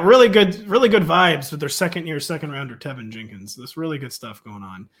they got really good vibes with their second rounder Tevin Jenkins. There's really good stuff going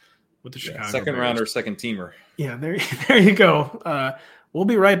on with the Chicago second Bears. Rounder, second teamer. Yeah, there you go. We'll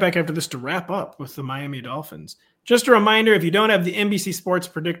be right back after this to wrap up with the Miami Dolphins. Just a reminder, if you don't have the NBC Sports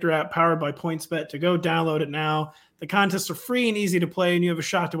Predictor app powered by PointsBet, to go download it now. The contests are free and easy to play, and you have a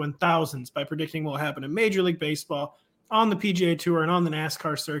shot to win thousands by predicting what will happen in Major League Baseball, on the PGA Tour, and on the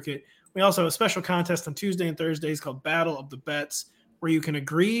NASCAR circuit. We also have a special contest on Tuesday and Thursdays called Battle of the Bets, where you can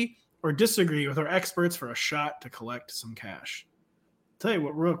agree or disagree with our experts for a shot to collect some cash. I'll tell you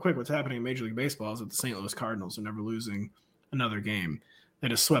what, real quick, what's happening in Major League Baseball is that the St. Louis Cardinals are never losing another game. They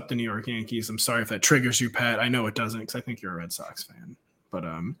just swept the New York Yankees. I'm sorry if that triggers you, Pat. I know it doesn't, because I think you're a Red Sox fan. But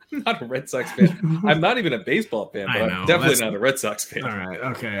I'm not a Red Sox fan. I'm not even a baseball fan, but I'm definitely not a Red Sox fan. All right,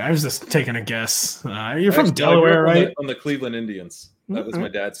 okay. I was just taking a guess. You're from Delaware, right? On the Cleveland Indians. That was my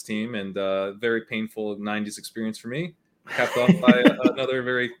dad's team, and very painful 90s experience for me. Capped off by another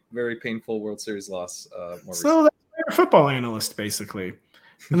very, very painful World Series loss. So that's you're a football analyst, basically.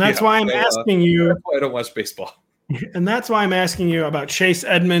 And that's why I'm asking you. That's why I don't watch baseball. And that's why I'm asking you about Chase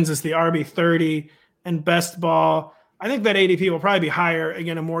Edmonds as the RB30 and best ball. I think that ADP will probably be higher,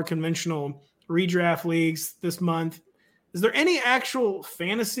 again, in more conventional redraft leagues this month. Is there any actual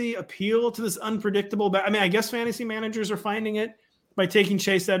fantasy appeal to this unpredictable? I mean, I guess fantasy managers are finding it by taking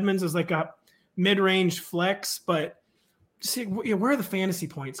Chase Edmonds as like a mid-range flex, but see, where are the fantasy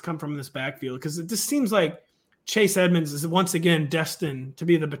points come from in this backfield? Because it just seems like Chase Edmonds is once again destined to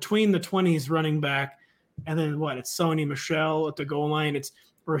be the between the 20s running back. And then what? It's Sony Michel at the goal line. It's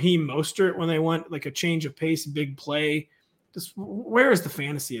Raheem Mostert when they want like a change of pace, big play. Just where is the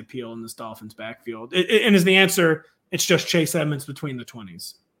fantasy appeal in this Dolphins backfield? And is the answer it's just Chase Edmonds between the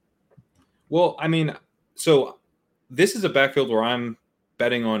 20s? Well, I mean, so this is a backfield where I'm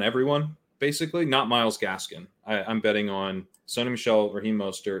betting on everyone, basically, not Myles Gaskin. I'm betting on Sony Michel, Raheem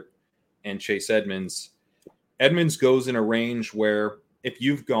Mostert, and Chase Edmonds. Edmonds goes in a range where if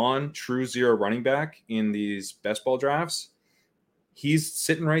you've gone true zero running back in these best ball drafts, he's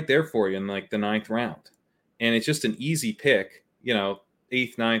sitting right there for you in like the 9th round. And it's just an easy pick, 8th,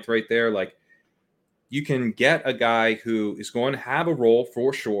 9th right there. Like you can get a guy who is going to have a role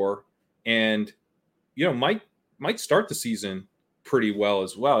for sure. And, might start the season pretty well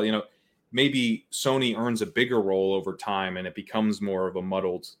as well. Maybe Sony earns a bigger role over time and it becomes more of a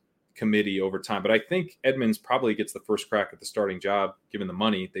muddled committee over time. But I think Edmonds probably gets the first crack at the starting job, given the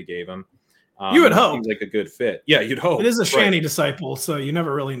money they gave him. You would hope. Seems like a good fit. Yeah, you'd hope. It is a Shanny disciple, so you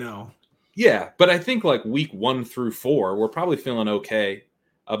never really know. Yeah, but I think like week 1 through 4, we're probably feeling okay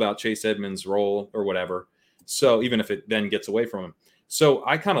about Chase Edmonds' role or whatever. So even if it then gets away from him. So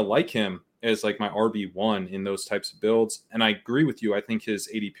I kind of like him as like my RB1 in those types of builds. And I agree with you. I think his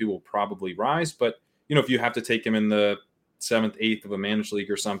ADP will probably rise. But, if you have to take him in the 7th, 8th of a managed league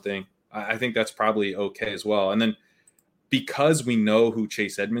or something, I think that's probably okay as well. And then because we know who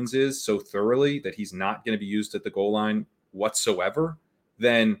Chase Edmonds is so thoroughly that he's not going to be used at the goal line whatsoever,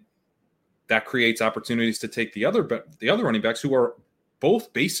 then that creates opportunities to take the other running backs who are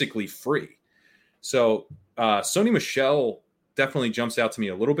both basically free. So Sony Michel definitely jumps out to me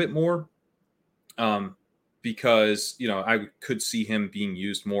a little bit more because, I could see him being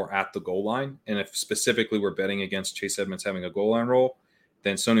used more at the goal line. And if specifically we're betting against Chase Edmonds having a goal line role,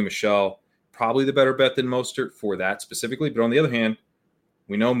 then Sony Michel probably the better bet than Mostert for that specifically. But on the other hand,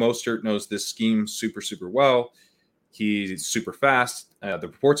 we know Mostert knows this scheme super, super well. He's super fast. The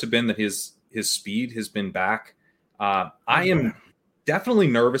reports have been that his speed has been back. I am definitely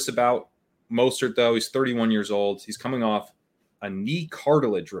nervous about Mostert, though. He's 31 years old. He's coming off a knee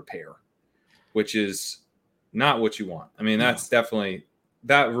cartilage repair, which is not what you want. I mean, that's definitely –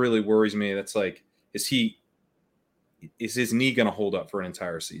 that really worries me. That's like, is his knee going to hold up for an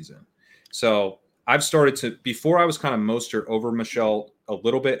entire season? So I've started to – before I was kind of Mostert over Michel a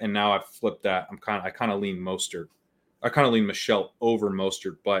little bit, and now I've flipped that. I kind of lean Mostert. I kind of lean Michel over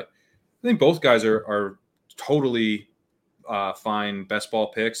Mostert, but I think both guys are totally fine best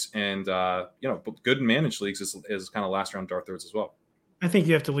ball picks and, good in managed leagues as kind of last round dart throws as well. I think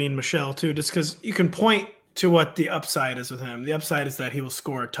you have to lean Michel too, just because you can point to what the upside is with him. The upside is that he will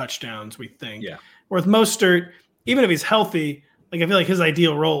score touchdowns, we think. Yeah. Or with Mostert, even if he's healthy, like I feel like his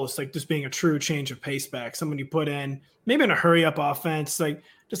ideal role is like just being a true change of pace back, someone you put in, maybe in a hurry up offense, like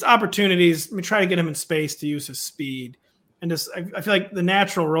just opportunities. We try to get him in space to use his speed. And just, I feel like the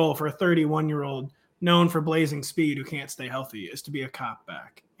natural role for a 31-year-old known for blazing speed who can't stay healthy is to be a cop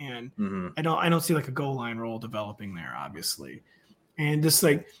back. And I don't see like a goal line role developing there, obviously. And just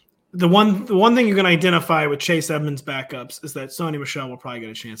like the one thing you can identify with Chase Edmonds backups is that Sony Michel will probably get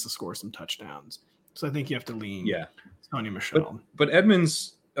a chance to score some touchdowns. So I think you have to lean Sony Michel. But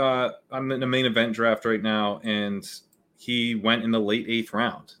Edmonds, I'm in a main event draft right now, and he went in the late 8th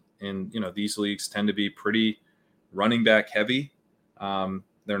round. And, these leagues tend to be pretty running back heavy.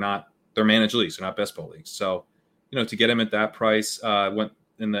 They're managed leagues. They're not best ball leagues. So, to get him at that price, went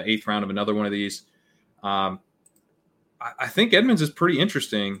in the 8th round of another one of these. I think Edmonds is pretty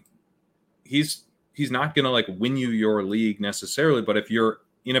interesting. He's not going to like win you your league necessarily, but if you're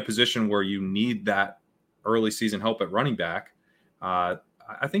in a position where you need that early season help at running back, I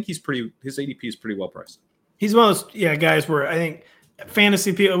think his ADP is pretty well priced. He's one of those guys where I think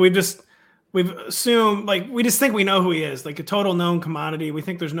fantasy people, we've assumed, like, we just think we know who he is, like a total known commodity. We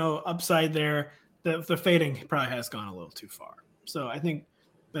think there's no upside there. The fading probably has gone a little too far. So I think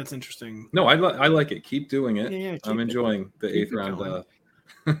that's interesting. No, I like it. Keep doing it. Yeah, I'm enjoying the Keep 8th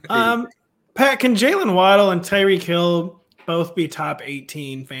round. Pat, can Jaylen Waddle and Tyreek Hill both be top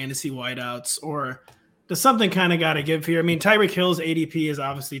 18 fantasy wideouts, or does something kind of got to give here? I mean, Tyreek Hill's ADP has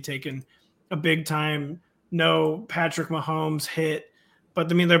obviously taken a big time. No Patrick Mahomes hit, but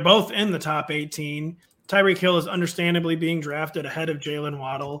I mean, they're both in the top 18. Tyreek Hill is understandably being drafted ahead of Jaylen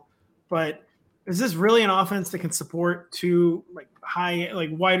Waddle, but is this really an offense that can support two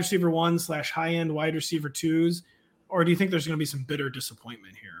wide receiver 1/ high end wide receiver 2s, or do you think there's going to be some bitter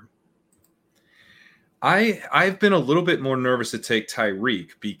disappointment here? I've been a little bit more nervous to take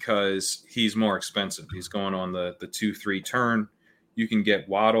Tyreek because he's more expensive. He's going on the 2-3 turn. You can get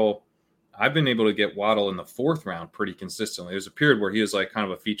Waddle. I've been able to get Waddle in the 4th round pretty consistently. There's a period where he was like kind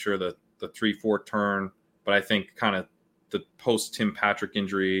of a feature of the 3-4 turn, but I think kind of the post Tim Patrick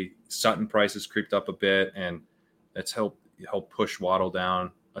injury, Sutton prices creeped up a bit, and that's helped push Waddle down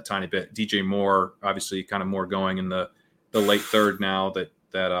a tiny bit. DJ Moore, obviously, kind of more going in the late 3rd now that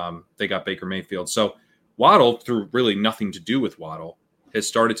they got Baker Mayfield. So Waddle, through really nothing to do with Waddle, has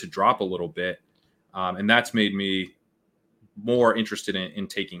started to drop a little bit, and that's made me more interested in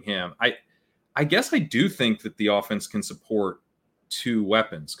taking him. I guess I do think that the offense can support 2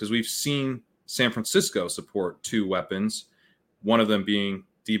 weapons because we've seen San Francisco support 2 weapons, one of them being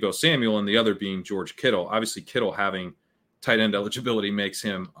Deebo Samuel and the other being George Kittle. Obviously, Kittle having tight end eligibility makes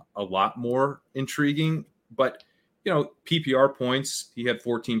him a lot more intriguing, but PPR points, he had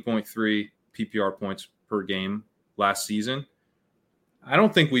 14.3 PPR points per game last season. I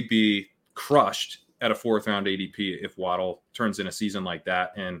don't think we'd be crushed at a 4th round ADP if Waddle turns in a season like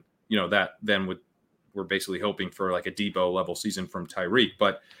that. And, that then we're basically hoping for like a Deebo level season from Tyreek.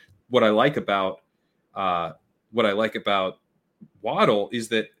 But what I like about Waddle is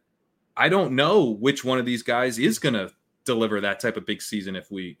that I don't know which one of these guys is going to deliver that type of big season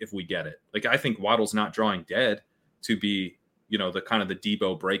if we get it. Like, I think Waddle's not drawing dead to be, the kind of the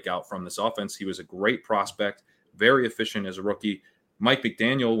Deebo breakout from this offense. He was a great prospect, very efficient as a rookie. Mike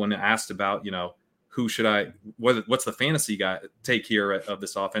McDaniel, when asked about, what's the fantasy guy take here of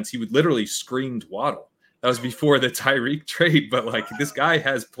this offense, he would literally screamed Waddle. That was before the Tyreek trade, but like this guy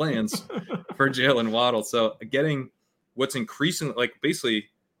has plans for Jaylen Waddle. So getting what's increasing, like basically,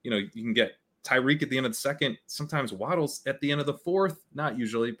 you can get Tyreek at the end of the 2nd, sometimes Waddle's at the end of the 4th, not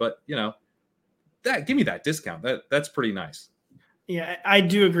usually, but that give me that discount. That's pretty nice. Yeah, I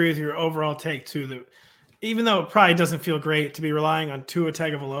do agree with your overall take too, that even though it probably doesn't feel great to be relying on Tua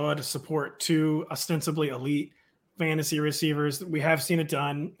Tagovailoa to support 2 ostensibly elite fantasy receivers, we have seen it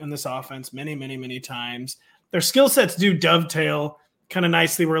done in this offense many, many, many times. Their skill sets do dovetail kind of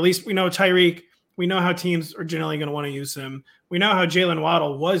nicely, where at least we know Tyreek, we know how teams are generally going to want to use him. We know how Jaylen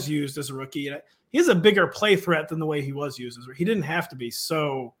Waddle was used as a rookie. He is a bigger play threat than the way he was used. He didn't have to be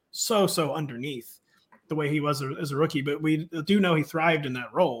so underneath the way he was as a rookie, but we do know he thrived in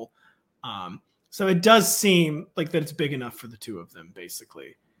that role. So it does seem like that it's big enough for the 2 of them,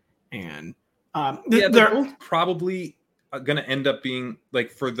 basically. And they're both probably going to end up being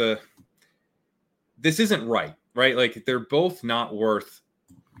like this isn't right? Like they're both not worth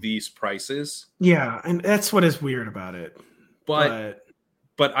these prices. Yeah, and that's what is weird about it. But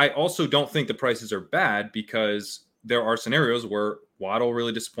I also don't think the prices are bad because there are scenarios where Waddle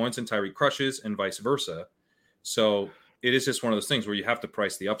really disappoints and Tyreek crushes and vice versa. So it is just one of those things where you have to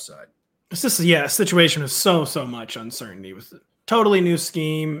price the upside. It's just, a situation with so much uncertainty with totally new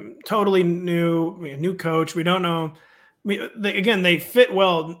scheme, totally new coach. We don't know. They fit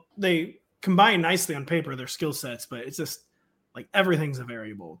well. They combine nicely on paper, their skill sets, but it's just like everything's a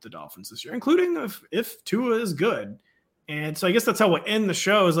variable with the Dolphins this year, including if Tua is good. And so I guess that's how we'll end the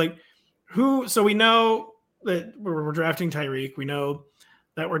show is like so we know that we're drafting Tyreek. We know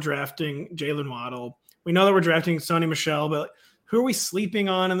that we're drafting Jaylen Waddle. We know that we're drafting Sony Michel, but who are we sleeping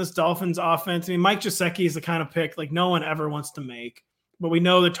on in this Dolphins offense? I mean, Mike Gesicki is the kind of pick like no one ever wants to make, but we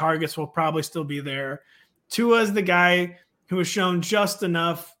know the targets will probably still be there. Tua is the guy who has shown just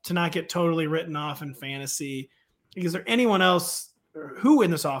enough to not get totally written off in fantasy. Is there anyone else who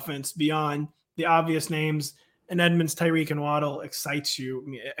in this offense beyond the obvious names and Edmonds, Tyreek, and Waddle excites you? I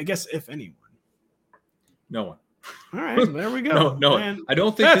mean, I guess if anyone. No one. All right, there we go. No. Man, I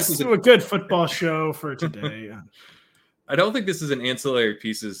don't think this is a good football show for today. I don't think this is an ancillary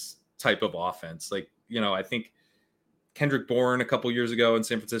pieces type of offense. Like, I think Kendrick Bourne a couple years ago in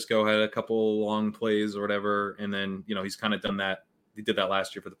San Francisco had a couple long plays or whatever. And then, he's kind of done that. He did that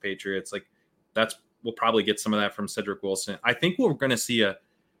last year for the Patriots. Like we'll probably get some of that from Cedric Wilson. I think we're going to see a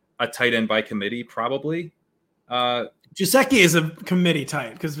tight end by committee probably. Gesicki is a committee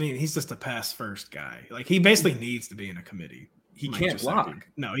type because he's just a pass first guy. Like he basically needs to be in a committee. He can't block.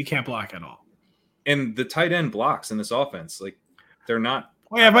 No, he can't block at all. And the tight end blocks in this offense, like they're not.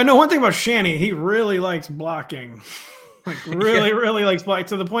 Oh, yeah, if I know one thing about Shanny, he really likes blocking. Like really, really likes blocking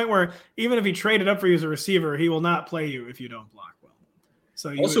to the point where even if he traded up for you as a receiver, he will not play you if you don't block well.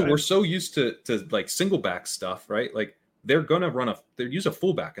 So we're so used to like single back stuff, right? Like they're going to use a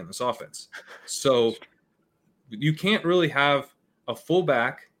fullback in this offense. So you can't really have a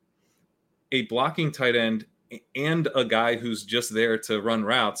fullback, a blocking tight end, and a guy who's just there to run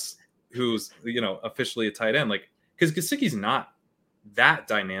routes, who's, officially a tight end. Like, because Gesicki's not that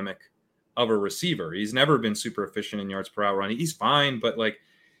dynamic of a receiver. He's never been super efficient in yards per out run. He's fine, but like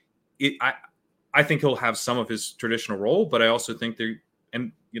I think he'll have some of his traditional role, but I also think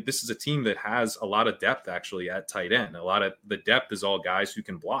this is a team that has a lot of depth actually at tight end. A lot of the depth is all guys who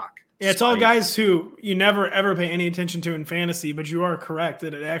can block. Yeah, it's all guys who you never ever pay any attention to in fantasy, but you are correct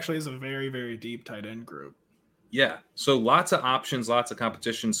that it actually is a very, very deep tight end group. Yeah, so lots of options, lots of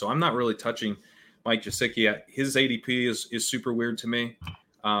competition. So I'm not really touching Mike Gesicki. His ADP is super weird to me.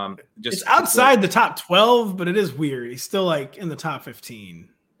 It's outside the top 12, but it is weird. He's still like in the top 15.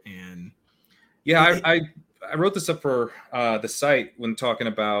 And yeah, I wrote this up for the site when talking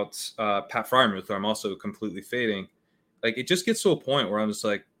about Pat Freiermuth, who I'm also completely fading. Like, it just gets to a point where I'm just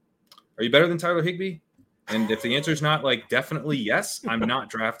like, are you better than Tyler Higbee? And if the answer is not like definitely yes, I'm not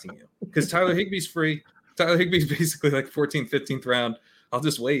drafting you because Tyler Higbee's free. Tyler Higbee's basically like 14th, 15th round. I'll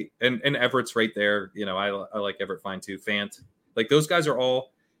just wait. And Everett's right there. I like Everett fine too. Fant. Like those guys are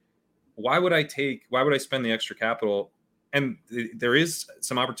all. Why would I spend the extra capital? And there is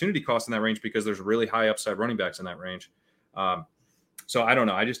some opportunity cost in that range because there's really high upside running backs in that range. So I don't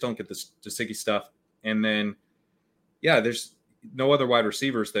know. I just don't get this Gesicki stuff. And then, yeah, there's no other wide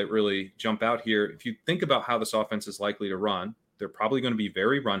receivers that really jump out here. If you think about how this offense is likely to run, they're probably going to be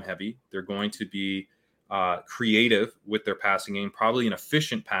very run heavy. They're going to be creative with their passing game, probably an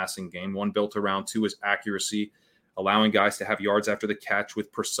efficient passing game, one built around Tua's accuracy, allowing guys to have yards after the catch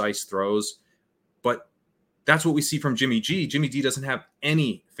with precise throws. But that's what we see from Jimmy G. Jimmy G doesn't have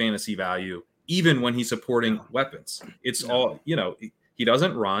any fantasy value, even when he's supporting weapons. It's all, he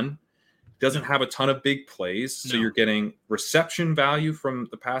doesn't run, doesn't have a ton of big plays. So you're getting reception value from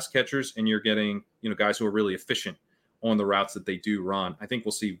the pass catchers, and you're getting, guys who are really efficient on the routes that they do run. I think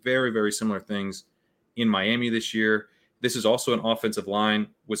we'll see very, very similar things in Miami this year. This is also an offensive line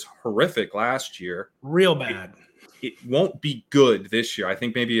was horrific last year. Real bad. It won't be good this year. I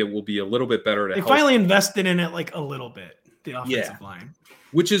think maybe it will be a little bit better. They finally invested in it like a little bit, the offensive line.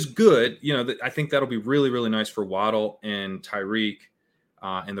 Which is good. I think that'll be really, really nice for Waddle and Tyreek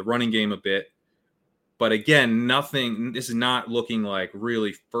and the running game a bit. But again, this is not looking like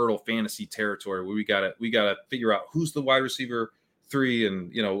really fertile fantasy territory where we gotta figure out who's the wide receiver 3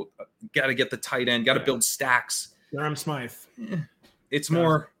 and, got to get the tight end, got to build stacks. Durham Smythe. It's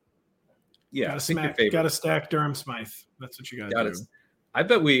more, got to stack Durham Smythe. That's what you got to do. I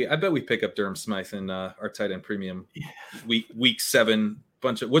bet we pick up Durham Smythe in our tight end premium week 7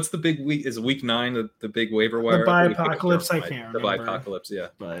 bunch of what's the big week? Is week 9 the big waiver wire? The Bye-Apocalypse, I can't remember. The Bye-Apocalypse, yeah.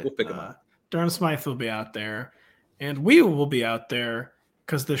 But we'll pick them up. Durham Smythe will be out there, and we will be out there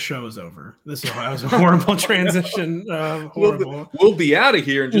because this show is over. That was a horrible transition. Horrible. We'll be out of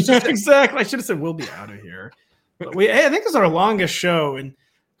here in just exactly. I should have said we'll be out of here. But I think this is our longest show in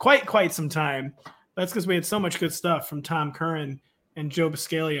quite some time. That's because we had so much good stuff from Tom Curran and Joe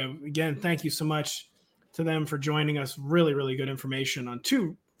Buscaglia. Again, thank you so much to them for joining us. Really, really good information on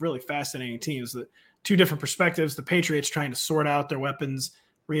 2 really fascinating teams. The 2 different perspectives. The Patriots trying to sort out their weapons,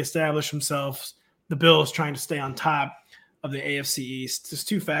 reestablish themselves. The Bills trying to stay on top of the AFC East. Just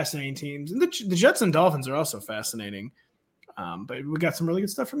 2 fascinating teams. And the Jets and Dolphins are also fascinating. But we got some really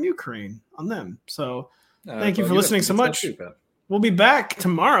good stuff from you, Curran, on them. So thank you for listening so much. We'll be back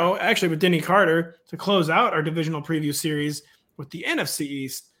tomorrow, actually, with Denny Carter to close out our divisional preview series with the NFC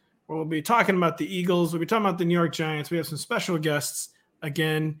East, where we'll be talking about the Eagles. We'll be talking about the New York Giants. We have some special guests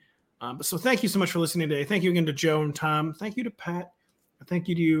again. So thank you so much for listening today. Thank you again to Joe and Tom. Thank you to Pat. And thank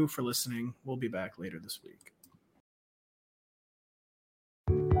you to you for listening. We'll be back later this week.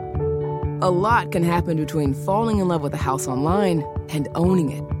 A lot can happen between falling in love with a house online and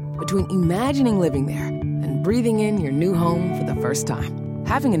owning it. Between imagining living there and breathing in your new home for the first time.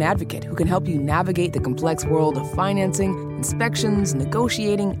 Having an advocate who can help you navigate the complex world of financing, inspections,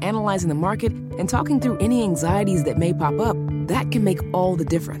 negotiating, analyzing the market, and talking through any anxieties that may pop up, that can make all the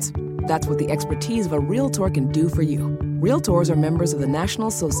difference. That's what the expertise of a Realtor can do for you. Realtors are members of the National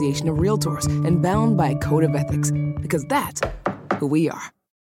Association of Realtors and bound by a code of ethics, because that's who we are.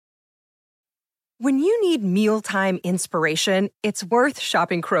 When you need mealtime inspiration, it's worth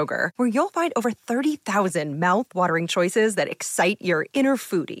shopping Kroger, where you'll find over 30,000 mouth-watering choices that excite your inner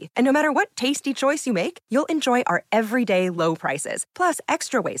foodie. And no matter what tasty choice you make, you'll enjoy our everyday low prices, plus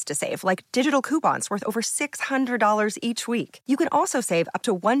extra ways to save, like digital coupons worth over $600 each week. You can also save up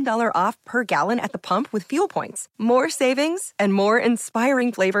to $1 off per gallon at the pump with fuel points. More savings and more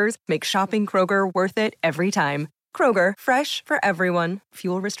inspiring flavors make shopping Kroger worth it every time. Kroger, fresh for everyone.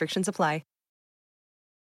 Fuel restrictions apply.